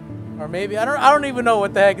 Or maybe I don't even know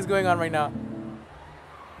what the heck is going on right now.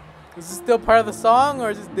 Is this still part of the song or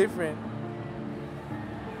is this different?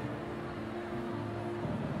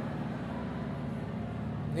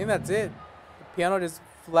 I think that's it. The piano just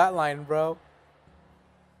flatlined, bro.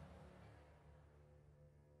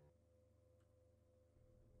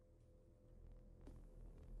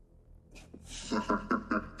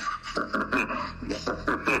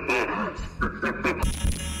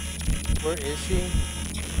 Where is she?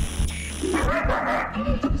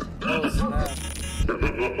 Oh snap.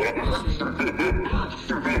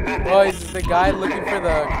 Oh, is this the guy looking for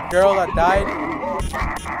the girl that died?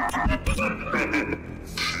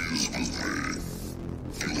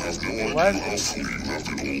 What? You have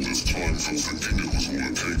been all this time for thinking it was all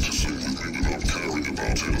it takes to sit with me without caring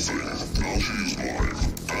about anything. Now she's mine,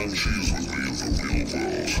 and she's with me in the real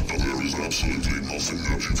world, and there is absolutely nothing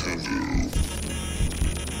that you can do.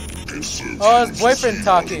 It's so oh, his boyfriend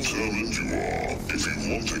talking. how determined you are. If you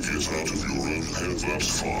want to get out of your own head, that's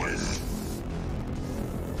fine.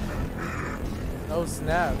 Oh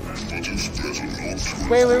snap. But it's better not to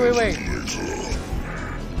Wait. later.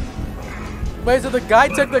 Wait, so the guy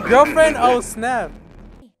took the girlfriend? Oh snap.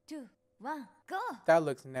 3, 2, That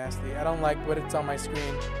looks nasty. I don't like what it's on my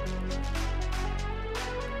screen.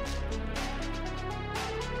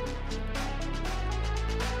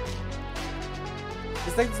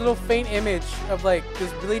 It's like this little faint image of like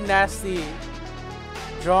this really nasty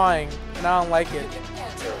drawing, and I don't like it.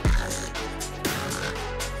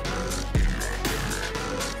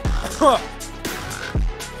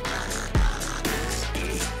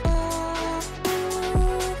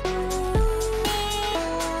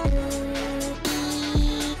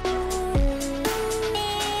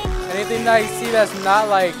 Anything that I see that's not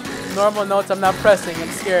like normal notes, I'm not pressing. I'm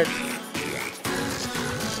scared.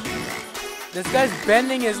 This guy's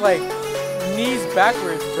bending his like knees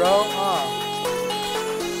backwards, bro.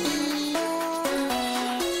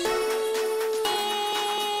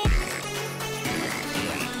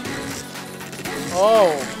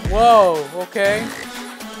 Oh, whoa, okay.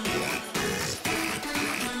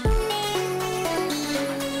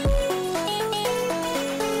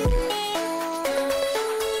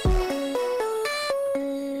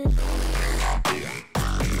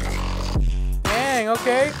 Dang,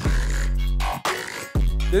 okay.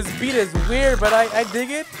 This beat is weird, but I dig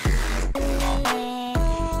it.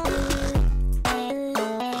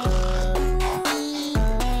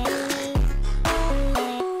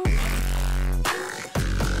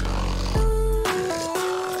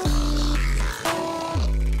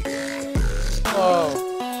 Whoa.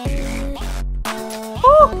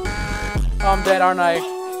 Woo. I'm dead, aren't I?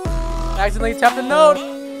 Accidentally tapped the note.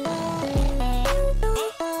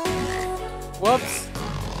 Whoops.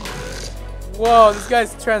 Whoa, this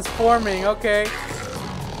guy's transforming, okay.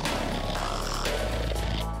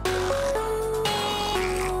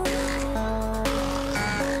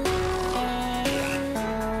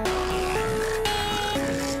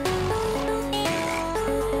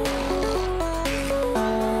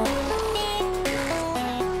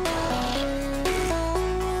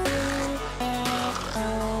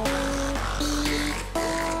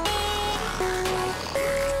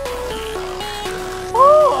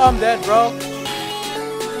 Oh, I'm dead, bro.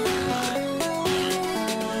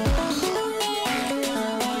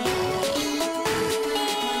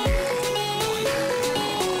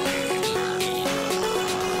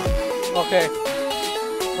 Okay,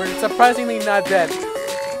 we're surprisingly not dead.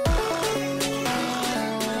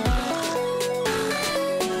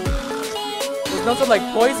 Those notes are like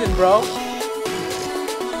poison, bro.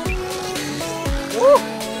 Woo!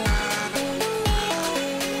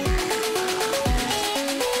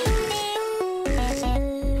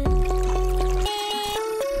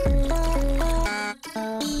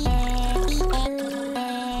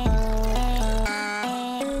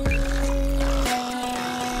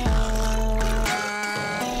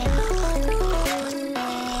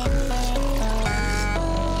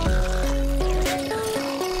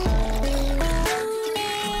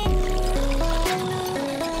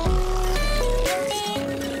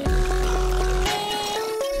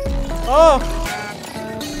 Oh!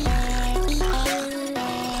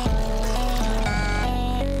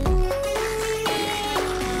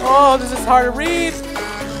 Oh, this is hard to read!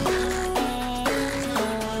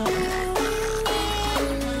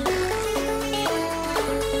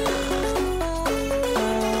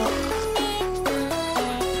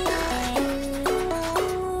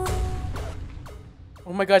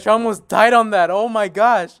 Oh my gosh, I almost died on that. Oh my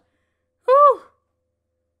gosh. Whew.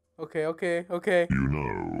 Okay. You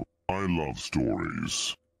know, I love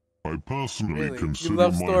stories. I personally Really? consider You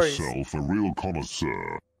love stories? myself a real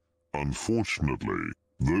connoisseur. Unfortunately,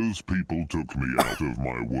 those people took me out of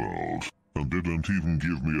my world and didn't even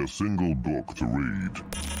give me a single book to read.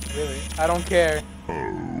 Really? I don't care.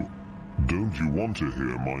 Oh, don't you want to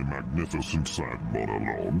hear my magnificent sad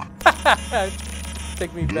monologue?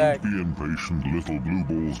 Take me Don't back. be impatient, little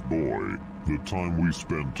Blueballs boy. The time we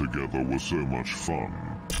spent together was so much fun.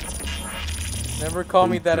 Never call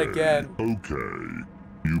me that Okay, again. Okay,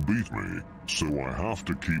 you beat me, so I have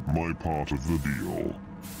to keep my part of the deal.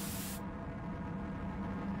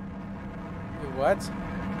 What?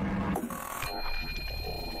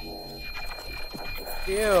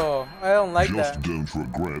 Ew, I don't like Just that. don't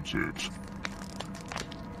regret it.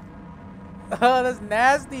 Oh, that's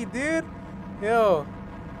nasty, dude. Ew.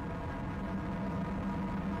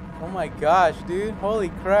 Oh my gosh, dude. Holy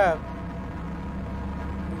crap.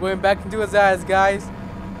 I'm going back into his eyes, guys.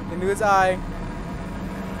 Into his eye.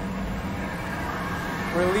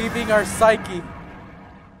 We're leaving our psyche.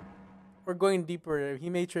 We're going deeper. He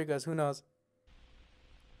may trick us. Who knows?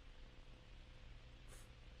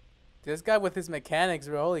 This guy with his mechanics,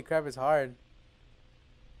 bro. Holy crap, it's hard.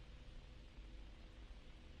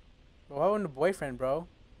 Why wouldn't a boyfriend, bro?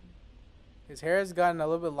 His hair has gotten a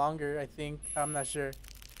little bit longer, I think. I'm not sure.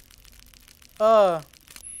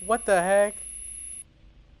 What the heck?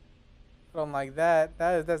 I don't like that.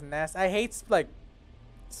 That's nasty. I hate like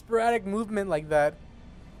sporadic movement like that.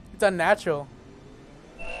 It's unnatural.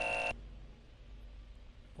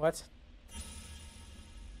 What?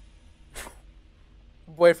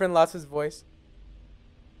 Boyfriend lost his voice.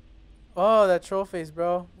 Oh, that troll face,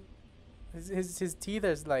 bro. His teeth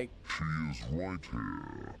is like. She is right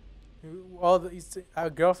here. Oh, he's a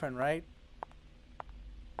girlfriend, right?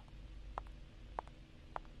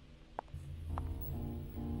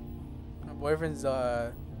 My boyfriend's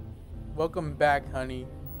welcome back, honey.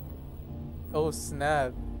 Oh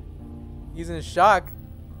snap. He's in shock.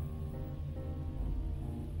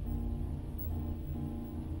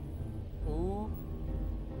 Ooh.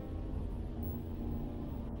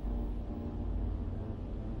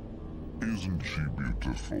 Isn't she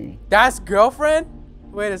beautiful? That's girlfriend?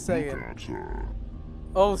 Wait a second. Look at her.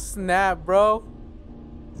 Oh snap, bro.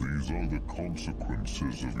 These are the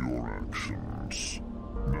consequences of your actions.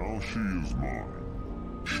 Now she is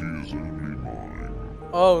mine. She is only mine.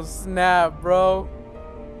 Oh snap, bro.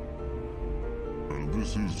 And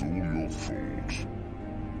this is all your fault.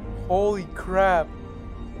 Holy crap.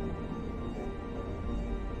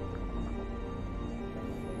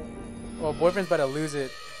 Oh, boyfriend's about to lose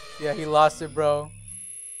it. Yeah, he lost it, bro.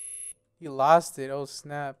 He lost it. Oh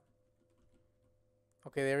snap.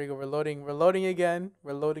 Okay, there we go. We're loading. We're loading again.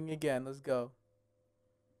 We're loading again. Let's go.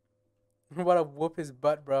 We're about to whoop his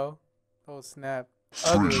butt, bro. Oh snap.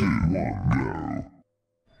 3, 2, 1, go.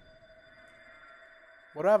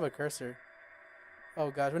 What do I have a cursor?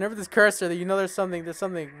 Oh gosh, whenever there's cursor, you know there's something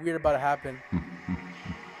weird about to happen.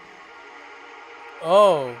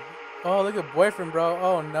 Oh. Oh, look at boyfriend, bro.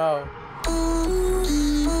 Oh no.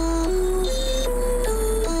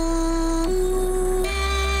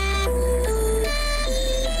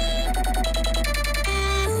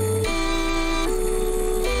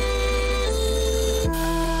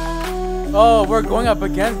 Oh, we're going up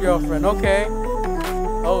against girlfriend. Okay.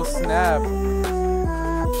 Oh snap.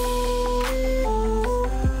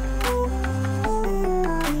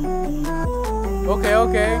 Okay,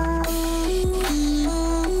 okay.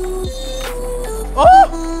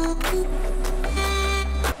 Oh!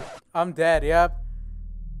 I'm dead, yep.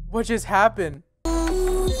 What just happened?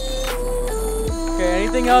 Okay,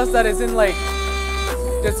 anything else that isn't like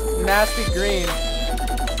just nasty green,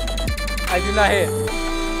 I do not hit.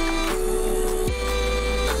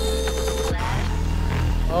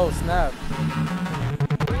 Oh snap.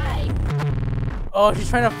 Oh, she's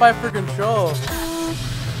trying to fight for control.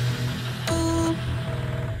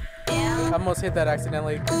 I almost hit that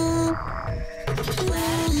accidentally.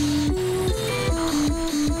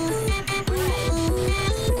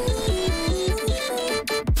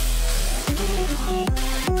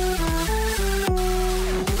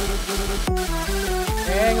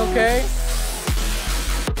 Dang, okay.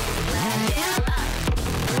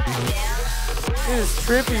 This is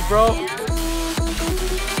trippy, bro.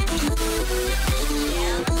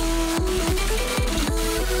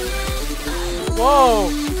 Whoa.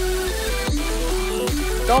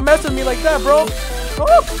 Don't mess with me like that, bro.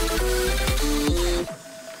 Oh.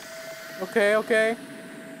 Okay, okay.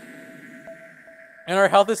 And our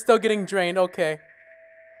health is still getting drained. Okay.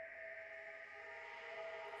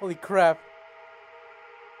 Holy crap.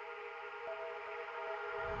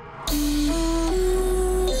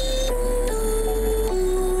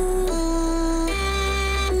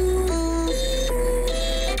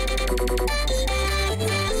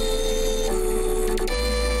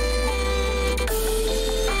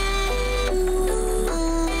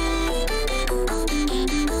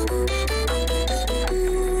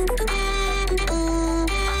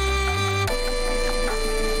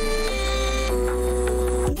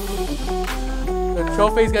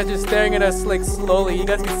 Trollface guy's just staring at us like slowly. You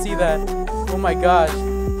guys can see that. Oh my gosh.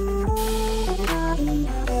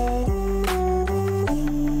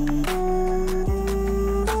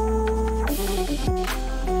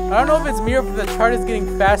 I don't know if it's me or if the chart is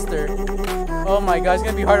getting faster. Oh my gosh, it's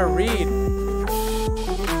gonna be hard to read.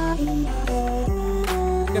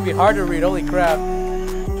 It's gonna be hard to read, holy crap.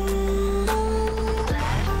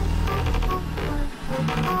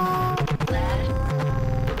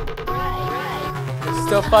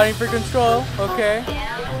 Still fighting for control, okay.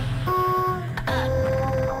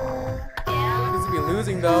 Seems to be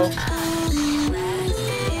losing though.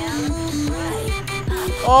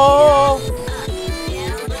 Oh!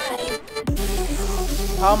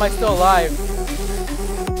 How am I still alive?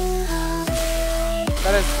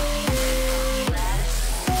 That is...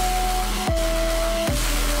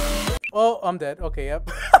 Oh, I'm dead. Okay,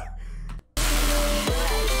 yep.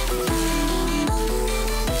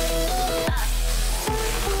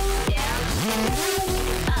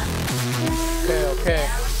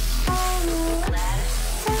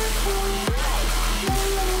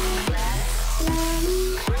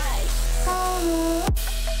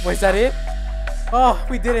 Wait, is that it? Oh,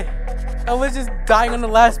 we did it. I was just dying on the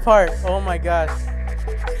last part. Oh my gosh.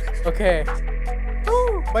 Okay.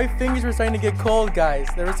 Woo, my fingers were starting to get cold, guys.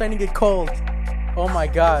 They were starting to get cold. Oh my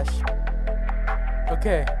gosh.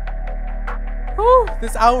 Okay. Woo,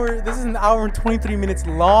 this is an hour and 23 minutes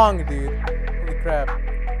long, dude. Holy crap.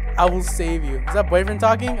 I will save you. Is that boyfriend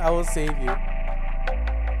talking? I will save you.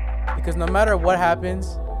 Because no matter what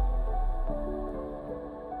happens,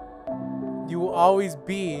 you will always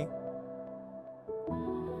be,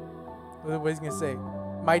 what is he gonna say?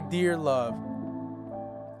 My dear love.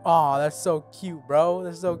 Aw, that's so cute, bro.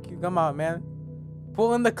 That's so cute. Come on, man.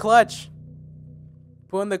 Pull in the clutch.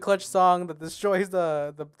 Pull in the clutch song that destroys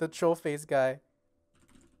the troll face guy.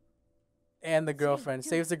 And the girlfriend.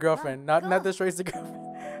 Saves the girlfriend. Not destroys the girlfriend.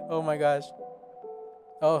 Oh my gosh.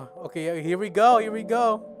 Oh, okay. Here we go. Here we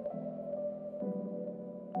go.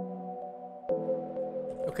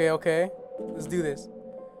 Okay. Let's do this.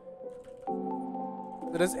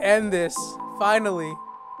 Let us end this. Finally.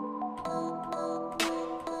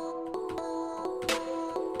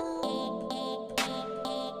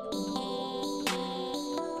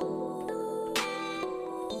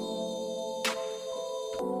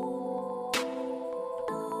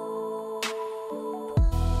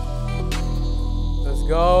 Let's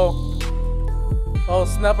go. Oh,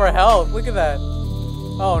 snap our health. Look at that.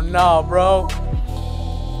 Oh no, bro.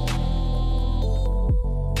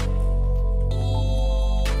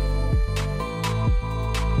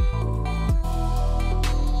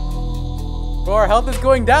 Bro, our health is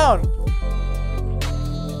going down.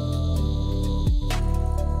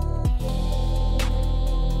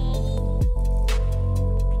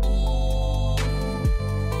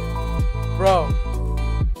 Bro.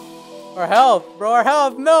 Our health. Bro, our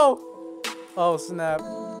health. No. Oh, snap.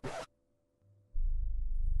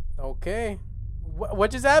 Okay.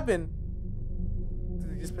 What just happened?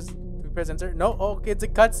 Did we press enter? No. Oh, okay, it's a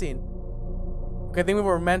cutscene. Okay, I think we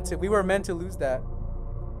were meant to lose that.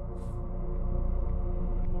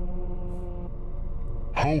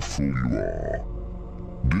 How full you are.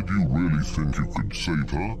 Did you really think you could save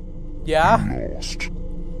her? Yeah. You lost.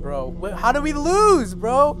 Bro, how do we lose,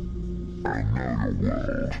 bro? I know your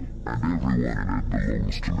world, and everyone in it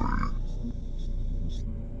belongs to me.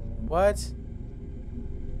 What?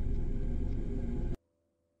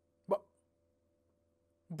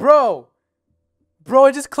 Bro,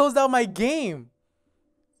 I just closed out my game.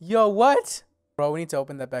 Yo, what? Bro, we need to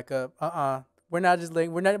open that back up. We're not just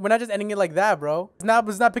ending it like that, bro. It's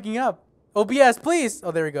not picking up. OBS, please.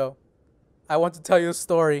 Oh, there we go. I want to tell you a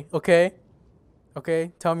story, okay?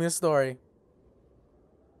 Okay, tell me a story.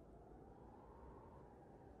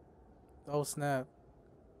 Oh, snap.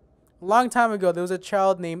 A long time ago, there was a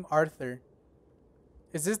child named Arthur.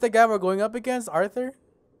 Is this the guy we're going up against, Arthur?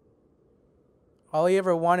 All he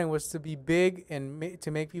ever wanted was to be big and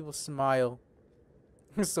to make people smile.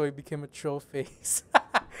 So he became a troll face.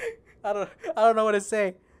 I don't know what to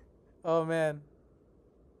say. Oh man.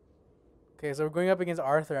 Okay, so we're going up against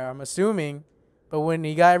Arthur, I'm assuming. But when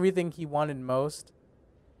he got everything he wanted most.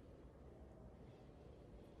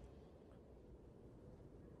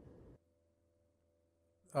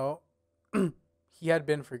 Oh. He had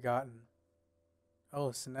been forgotten.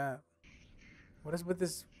 Oh snap. What is with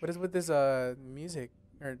this music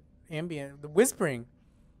or ambient, the whispering?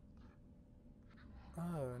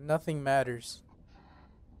 Oh, nothing matters.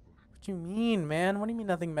 What you mean, man? What do you mean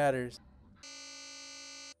nothing matters?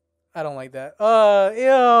 I don't like that.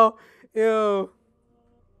 Ew.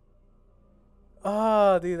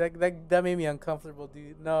 Oh, dude, that made me uncomfortable,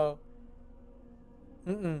 dude. No.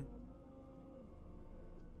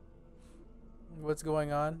 What's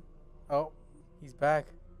going on? Oh, he's back.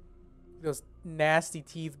 Those nasty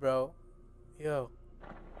teeth, bro. Ew.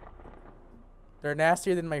 They're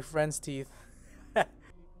nastier than my friend's teeth.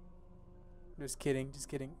 Just kidding.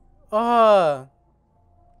 Welcome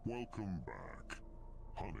back,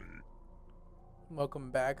 honey.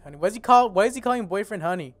 Welcome back, honey. Why is he calling boyfriend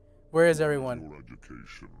honey? Where is everyone? Your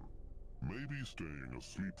education. Maybe staying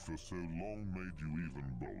asleep for so long made you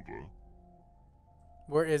even bolder.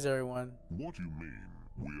 Where is everyone? What do you mean?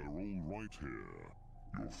 We are all right here.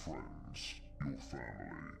 Your friends, your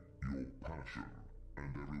family, your passion,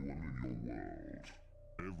 and everyone in your world.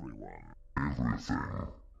 Everyone. Everything.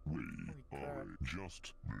 We are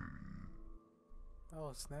just me.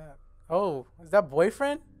 Oh, snap. Oh, is that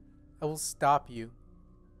boyfriend? I will stop you.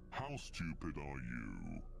 How stupid are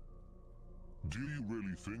you? Do you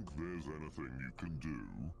really think there's anything you can do?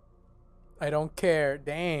 I don't care.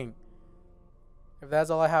 Dang. If that's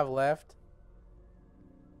all I have left,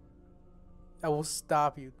 I will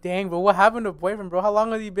stop you. Dang, but what happened to boyfriend, bro? How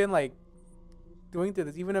long has he been like going through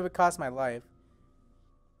this, even if it costs my life.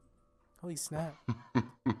 Holy snap.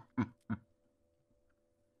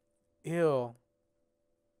 Ew.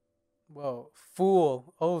 Whoa.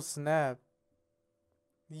 Fool. Oh, snap.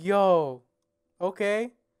 Yo.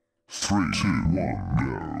 Okay. 3, 2, 1,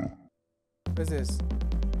 go. What is this?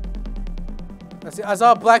 I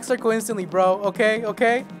saw a black circle instantly, bro. Okay,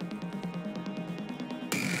 okay.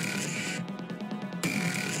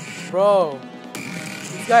 Bro.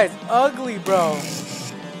 This guy's ugly, bro.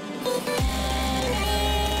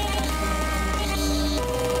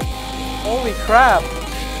 Holy crap.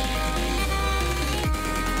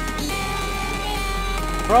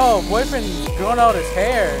 Bro, boyfriend's growing out his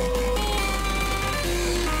hair.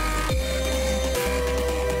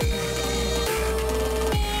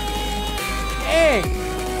 Dang.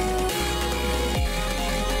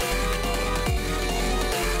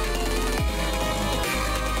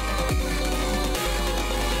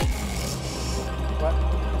 What?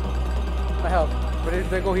 My health. Where did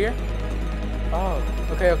they go here? Oh,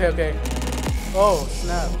 okay, okay, okay. Oh,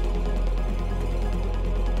 snap.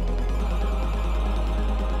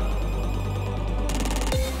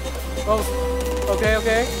 Oh, okay,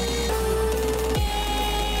 okay.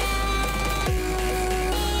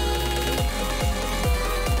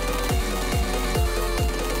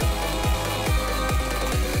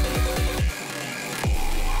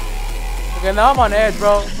 Okay, now I'm on edge,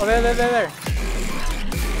 bro. Oh, there.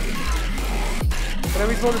 What are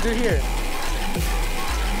we supposed to do here?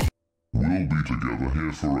 We'll be together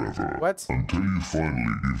here forever. What? Until you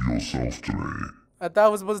finally give yourself to me. I thought I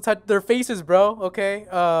was supposed to touch their faces, bro. Okay.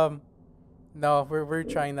 No, we're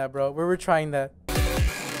trying that, bro. We're trying that.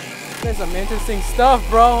 There's some interesting stuff,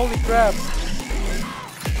 bro. Holy crap.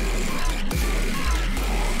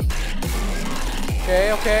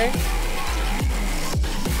 Okay, okay.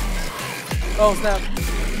 Oh, snap.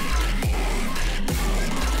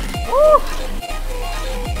 Woo!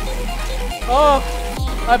 Oh,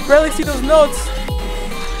 I barely see those notes.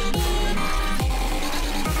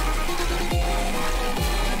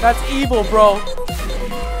 That's evil, bro.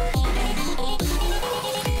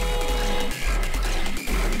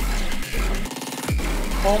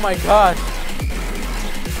 Oh my gosh.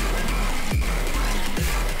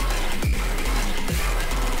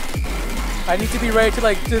 I need to be ready to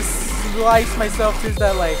like just slice myself through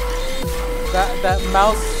that like that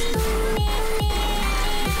mouse.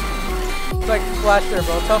 It's like flash there,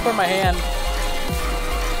 bro. Teleport my hand.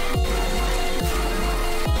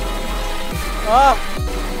 Ah!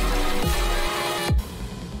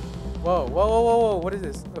 Whoa, whoa, whoa, whoa, whoa. What is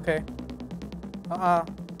this? Okay.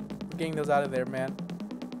 Getting those out of there, man.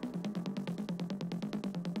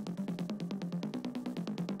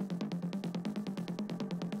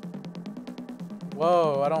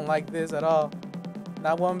 Whoa, I don't like this at all.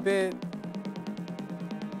 Not one bit.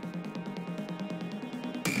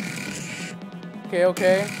 Okay,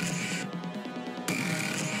 okay.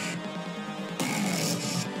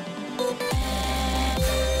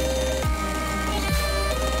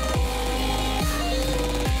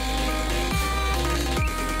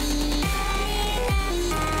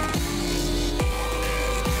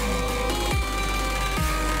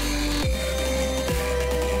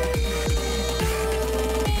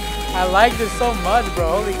 I like this so much,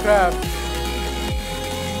 bro. Holy crap.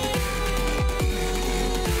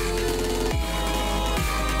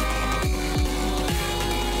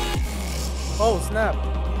 Oh, snap.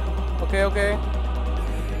 Okay, okay.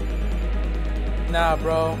 Nah,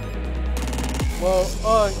 bro. Whoa.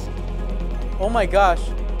 Oh. Oh my gosh.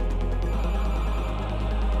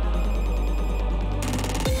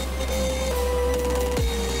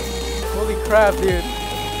 Holy crap, dude.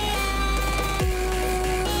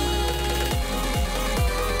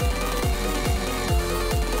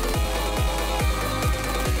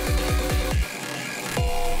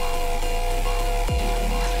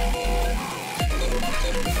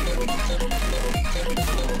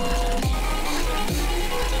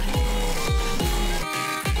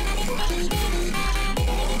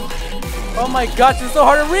 Oh my gosh, it's so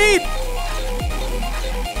hard to read!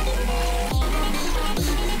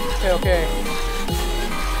 Okay, okay.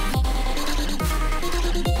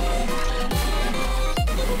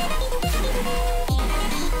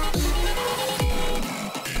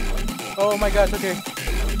 Oh my gosh, okay.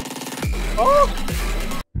 Oh!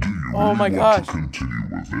 Oh my gosh. Do you want to continue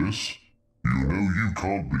with this? You know you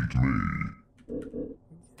can't beat me.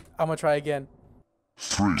 I'm gonna try again.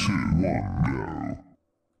 3, 2, 1, go.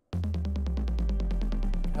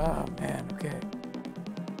 Oh man, okay.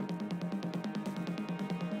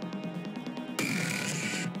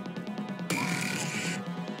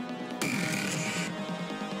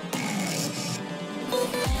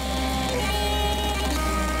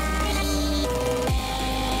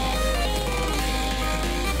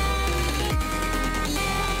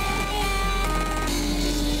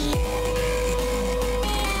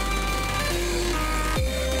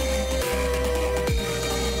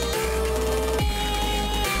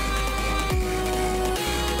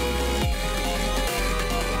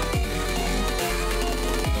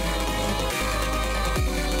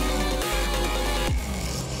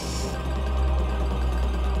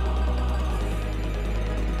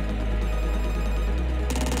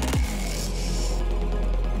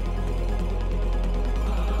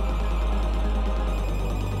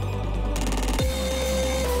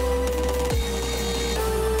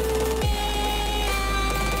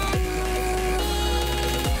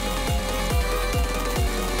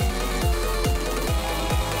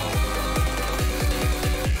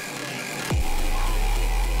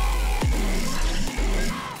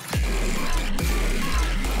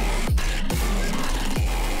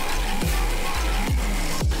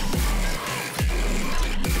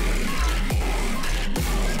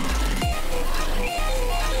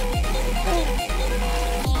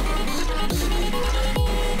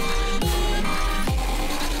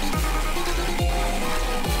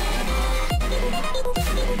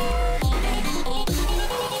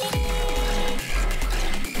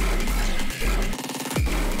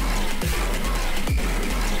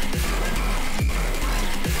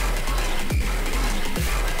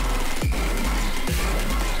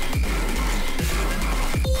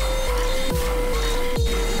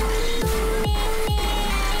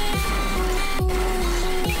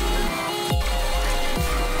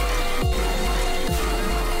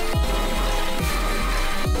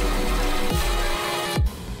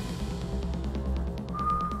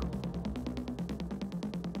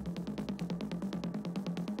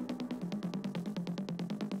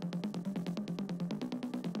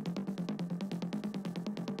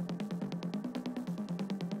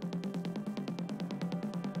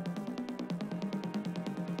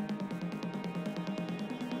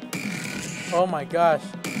 Oh my gosh.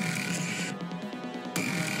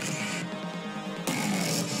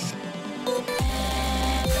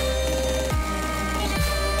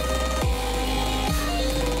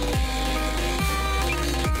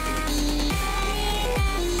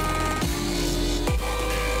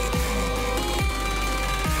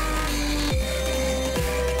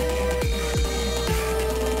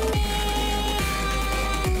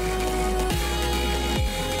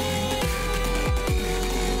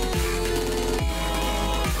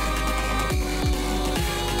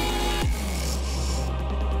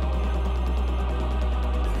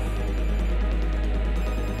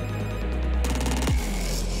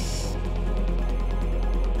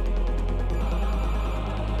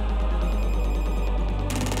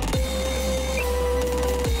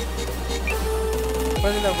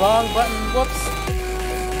 Pressing the wrong button. Whoops.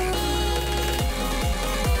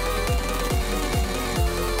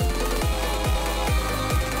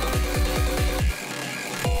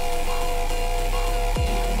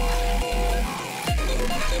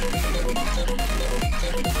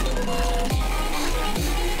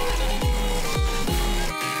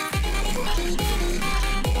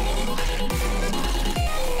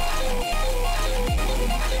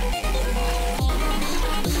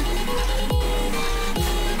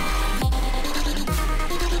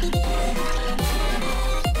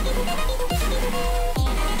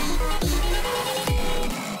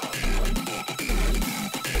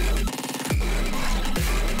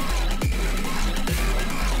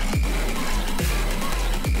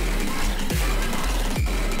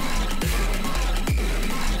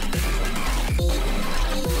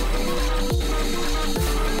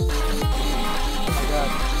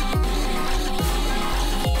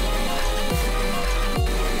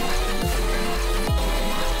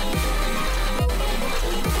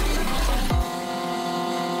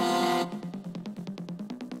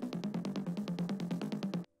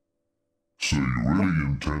 So you really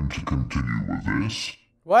intend to continue with this?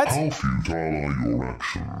 What? How futile are your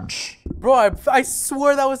actions? Bro, I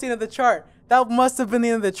swear that was the end of the chart. That must have been the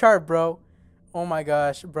end of the chart, bro. Oh my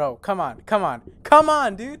gosh, bro. Come on. Come on. Come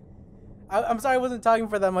on, dude. I'm sorry I wasn't talking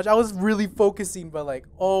for that much. I was really focusing, but like,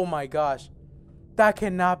 oh my gosh. That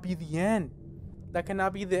cannot be the end. That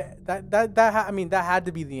cannot be the... I mean, that had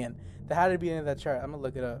to be the end. That had to be the end of that chart. I'm gonna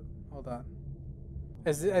look it up. Hold on.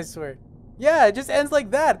 I swear. Yeah, it just ends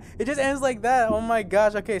like that. It just ends like that. Oh my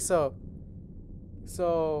gosh. Okay, so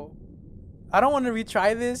I don't want to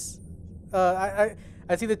retry this. I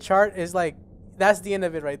see the chart is like, that's the end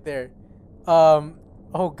of it right there.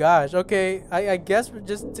 Oh gosh. Okay, I guess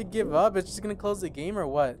just to give up, it's just gonna close the game or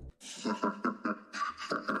what?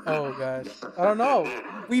 Oh gosh, I don't know.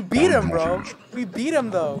 We beat him, bro. We beat him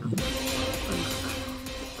though.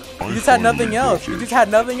 You just had nothing else. You just had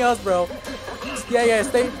nothing else, bro. Yeah.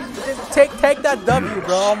 Take that W,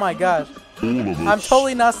 bro. Oh my gosh. I'm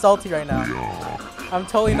totally not salty right now. I'm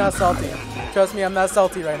totally not salty. Trust me, I'm not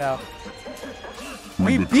salty right now.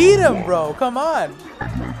 We beat him, bro. Come on.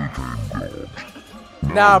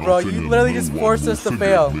 Nah, bro. You literally just forced us to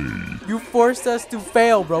fail. You forced us to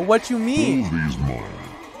fail, bro. What you mean?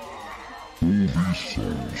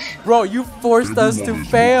 Bro, you forced us to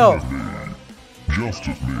fail. Just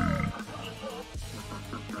as me.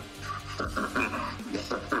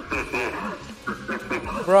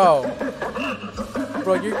 Bro,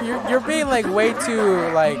 you're being like way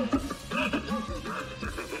too like,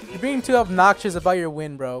 you're being too obnoxious about your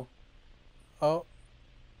win, bro. Oh,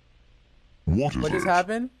 What just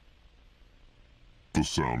happened? The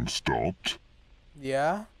sound stopped.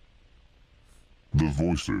 Yeah. The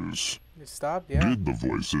voices. It stopped. Yeah. Did the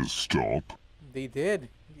voices stop? They did.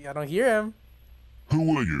 I don't hear him.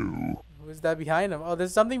 Who are you? Who's that behind him? Oh,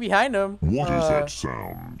 there's something behind him. What is that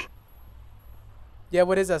sound? Yeah,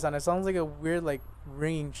 what is that sound? It sounds like a weird, like,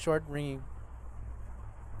 ringing, short ringing.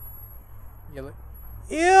 Yeah, like,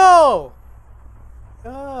 ew!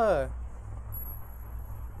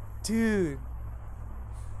 Dude.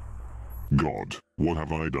 God, what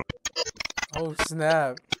have I done? Oh,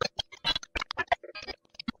 snap.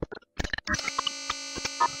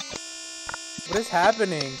 What is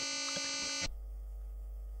happening?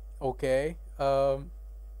 Okay.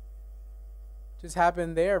 Just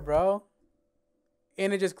happened there, bro.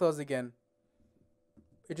 And it just closed again.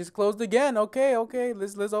 It just closed again. Okay.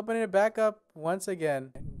 Let's open it back up once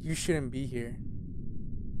again. You shouldn't be here.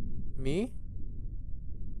 Me?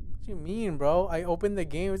 What you mean, bro? I opened the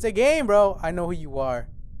game. It's a game, bro. I know who you are.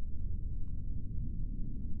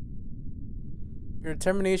 Your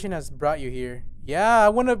determination has brought you here. Yeah, I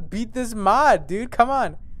want to beat this mod, dude. Come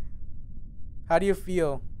on. How do you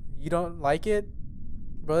feel? You don't like it?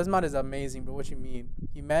 Bro, this mod is amazing, but what you mean?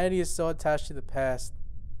 Humanity is so attached to the past.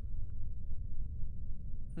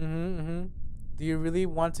 Do you really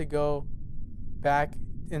want to go back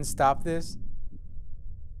and stop this?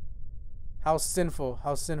 How sinful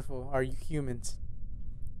are you humans?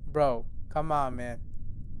 Bro, come on, man.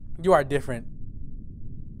 You are different.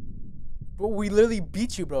 But we literally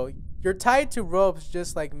beat you, bro. You're tied to ropes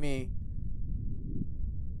just like me.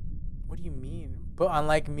 What do you mean? But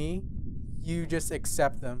unlike me, you just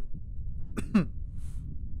accept them. I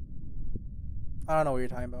don't know what you're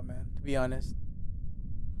talking about, man, to be honest.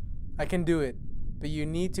 I can do it, but you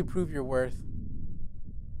need to prove your worth.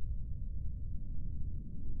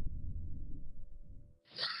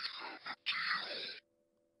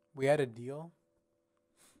 We had a deal?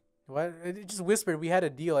 What? It just whispered we had a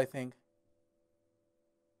deal, I think.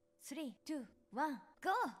 3, 2, 1,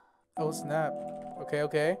 go! Oh, snap. Okay,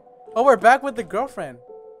 okay. Oh, we're back with the girlfriend.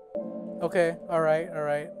 Okay, alright,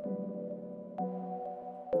 alright.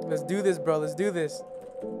 Let's do this, bro. Let's do this.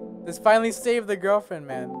 Let's finally save the girlfriend,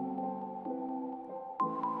 man.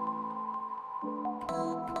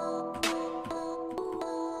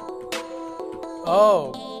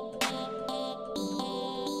 Oh.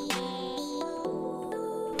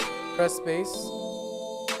 Press space.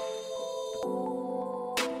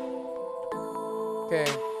 Okay.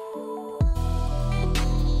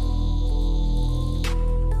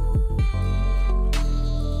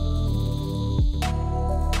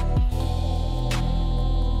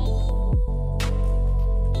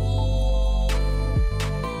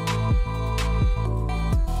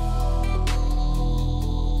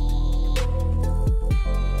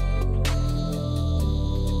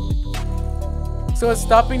 So it's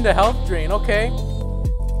stopping the health drain, okay.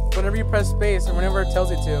 Whenever you press space or whenever it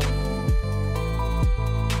tells you to.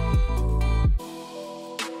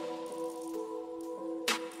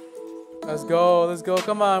 Let's go,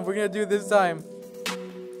 come on, we're gonna do it this time.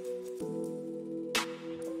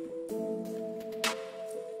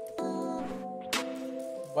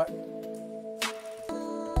 What?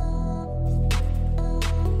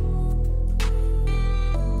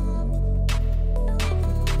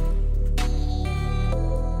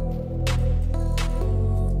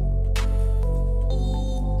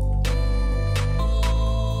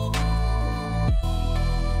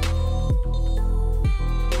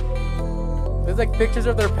 There's like pictures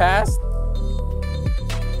of their past.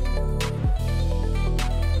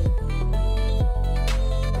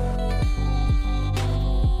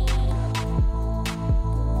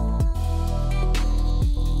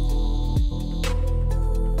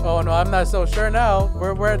 Oh no, I'm not so sure now.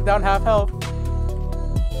 We're down half health.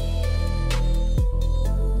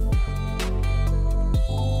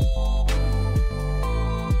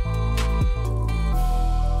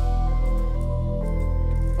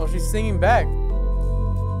 Oh, she's singing back.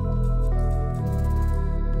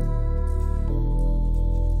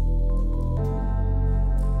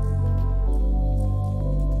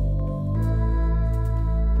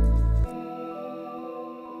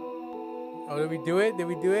 Oh, did we do it? Did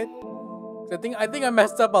we do it? I think I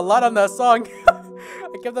messed up a lot on that song.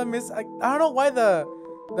 I kept on I don't know why the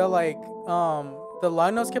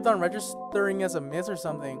line notes kept on registering as a miss or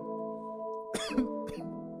something.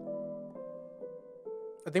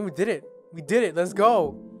 I think we did it. We did it. Let's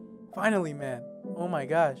go. Finally, man. Oh my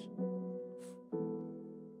gosh.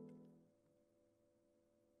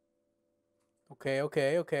 Okay,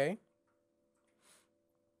 okay, okay.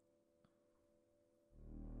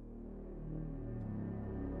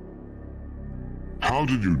 How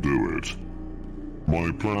did you do it?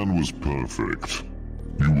 My plan was perfect.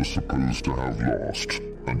 You were supposed to have lost,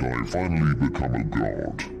 and I finally become a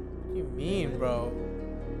god. What do you mean, bro?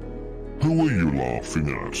 Who are you laughing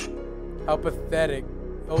at? How pathetic.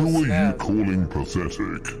 Oh, Who snap. are you calling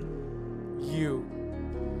pathetic? You.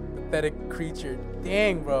 Pathetic creature.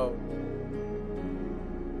 Dang, bro.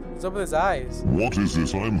 What's up with his eyes? What is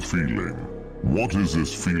this I'm feeling? What is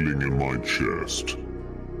this feeling in my chest?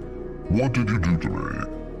 What did you do to me?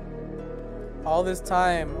 All this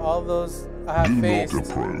time, all those I have Do faced. not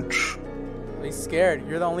approach. He's scared.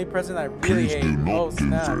 You're the only person I really Please hate. do not Oh, do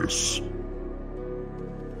snap. this.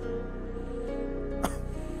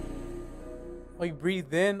 Oh, you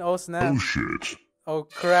breathed in? Oh, snap. Oh shit. Oh,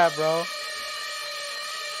 crap, bro.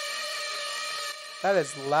 That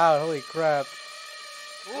is loud. Holy crap.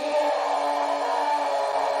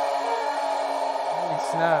 Holy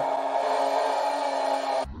snap.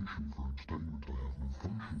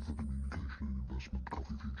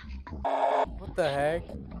 What the heck?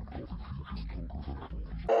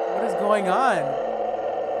 What is going on?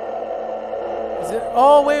 Is it?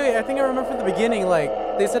 Oh, wait. I think I remember from the beginning. Like,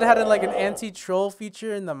 They said it had like an anti-troll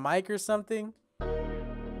feature in the mic or something.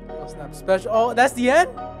 Oh snap! Special. Oh, that's the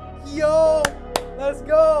end. Yo, let's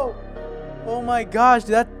go. Oh my gosh,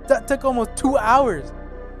 that took almost 2 hours.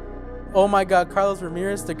 Oh my god, Carlos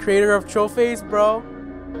Ramirez, the creator of Trollface, bro.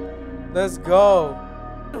 Let's go.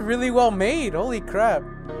 Really well made. Holy crap.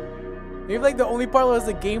 Maybe like the only part was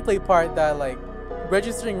the gameplay part that like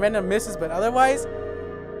registering random misses, but otherwise,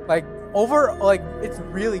 like like it's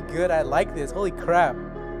really good. I like this. Holy crap.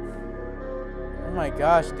 Oh my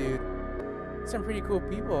gosh, dude. Some pretty cool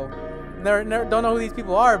people. Never don't know who these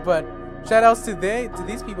people are, but shout outs to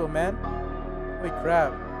these people, man. Holy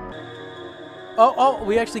crap. Oh,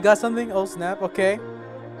 we actually got something. Oh snap. Okay.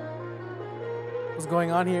 What's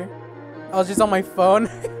going on here? I was just on my phone.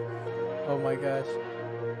 Oh my gosh.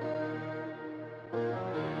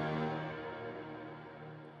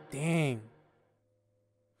 Dang.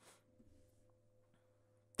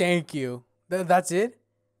 Thank you. That's it?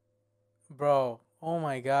 Bro. Oh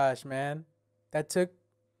my gosh, man. That took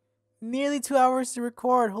nearly 2 hours to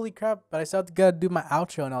record. Holy crap. But I still gotta do my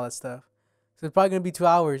outro and all that stuff. So it's probably gonna be 2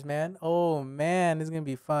 hours, man. Oh man, this is gonna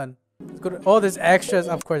be fun. Let's go to, oh, there's extras.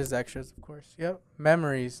 Of course there's extras, of course. Yep.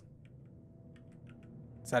 Memories.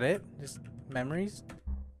 Is that it? Just memories?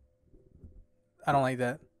 I don't like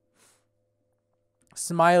that.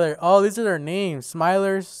 Smiler. Oh, these are their names.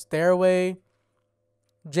 Smiler, Stairway,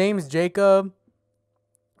 James Jacob,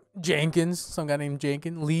 Jenkins. Some guy named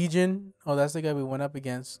Jenkins. Legion. Oh, that's the guy we went up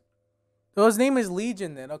against. So his name is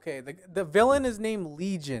Legion then. Okay, the villain is named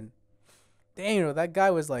Legion. Dang, bro, that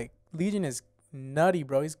guy was like, Legion is nutty,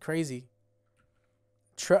 bro. He's crazy.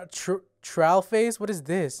 Trollface? What is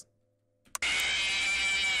this?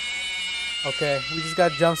 Okay, we just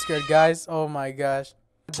got jump scared, guys. Oh my gosh.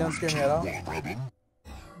 Jump scared me at all.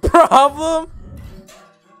 Problem?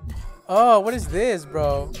 Oh, what is this,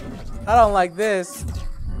 bro? I don't like this.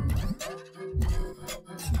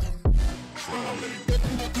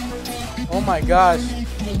 Oh my gosh.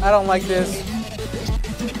 I don't like this.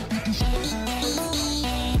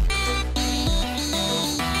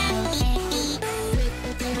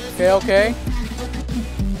 Okay.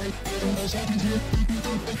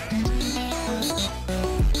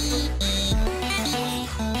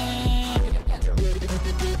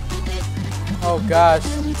 Oh gosh.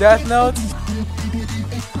 Death Notes?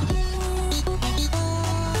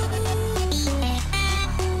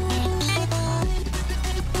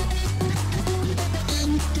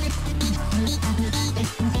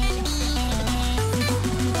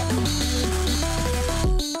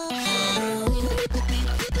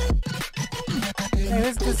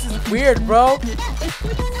 Hey, this is weird, bro.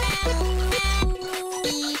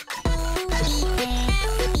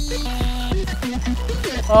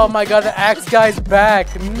 Oh my god, the axe guy's back.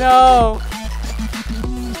 No.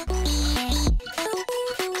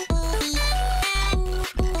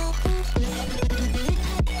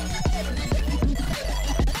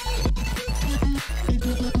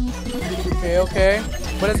 Okay.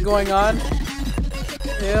 What is going on?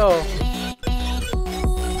 Ew.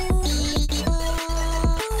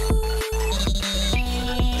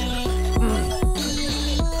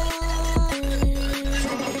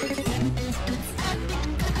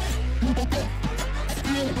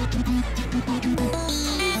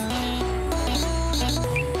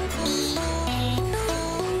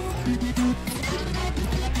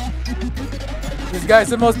 This guy's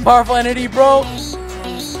the most powerful entity, bro.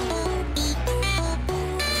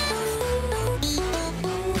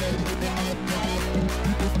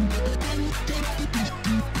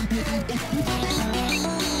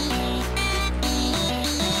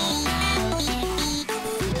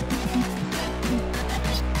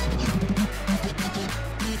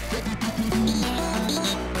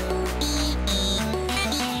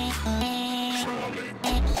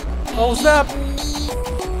 Oh snap!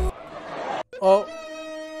 Oh,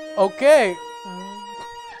 okay.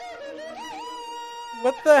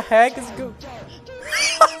 What the heck is go?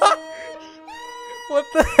 What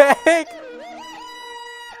the heck?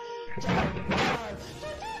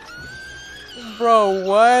 Bro,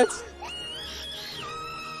 what?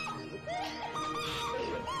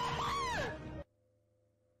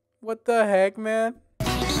 What the heck, man?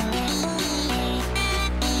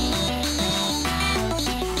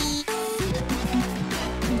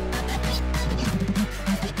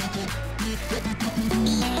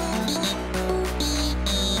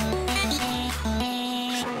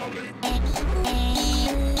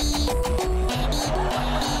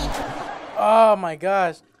 Oh my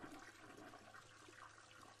gosh.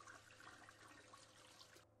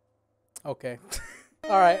 Okay.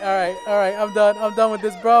 Alright. I'm done with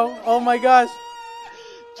this, bro. Oh my gosh.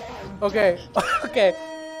 Okay. Okay.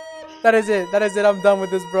 That is it. That is it. I'm done with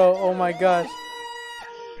this, bro. Oh my gosh.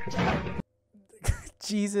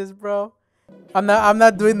 Jesus, bro. I'm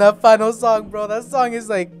not doing that final song, bro. That song is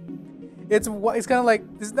like, it's kind of like,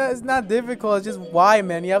 it's not difficult. It's just why,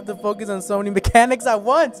 man. You have to focus on so many mechanics at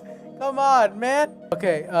once. Come on, man.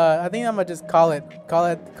 Okay, I think I'm gonna just call it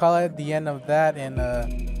the end of that. And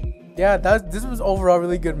yeah, this was overall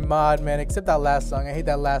really good mod, man. Except that last song. I hate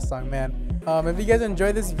that last song, man. If you guys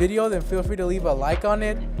enjoyed this video, then feel free to leave a like on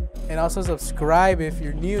it, and also subscribe if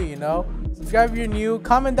you're new. You know, subscribe if you're new.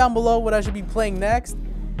 Comment down below what I should be playing next.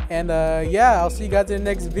 And yeah, I'll see you guys in the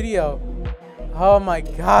next video. Oh my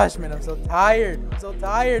gosh, man, I'm so tired. I'm so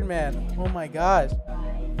tired, man. Oh my gosh.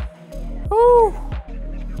 Woo.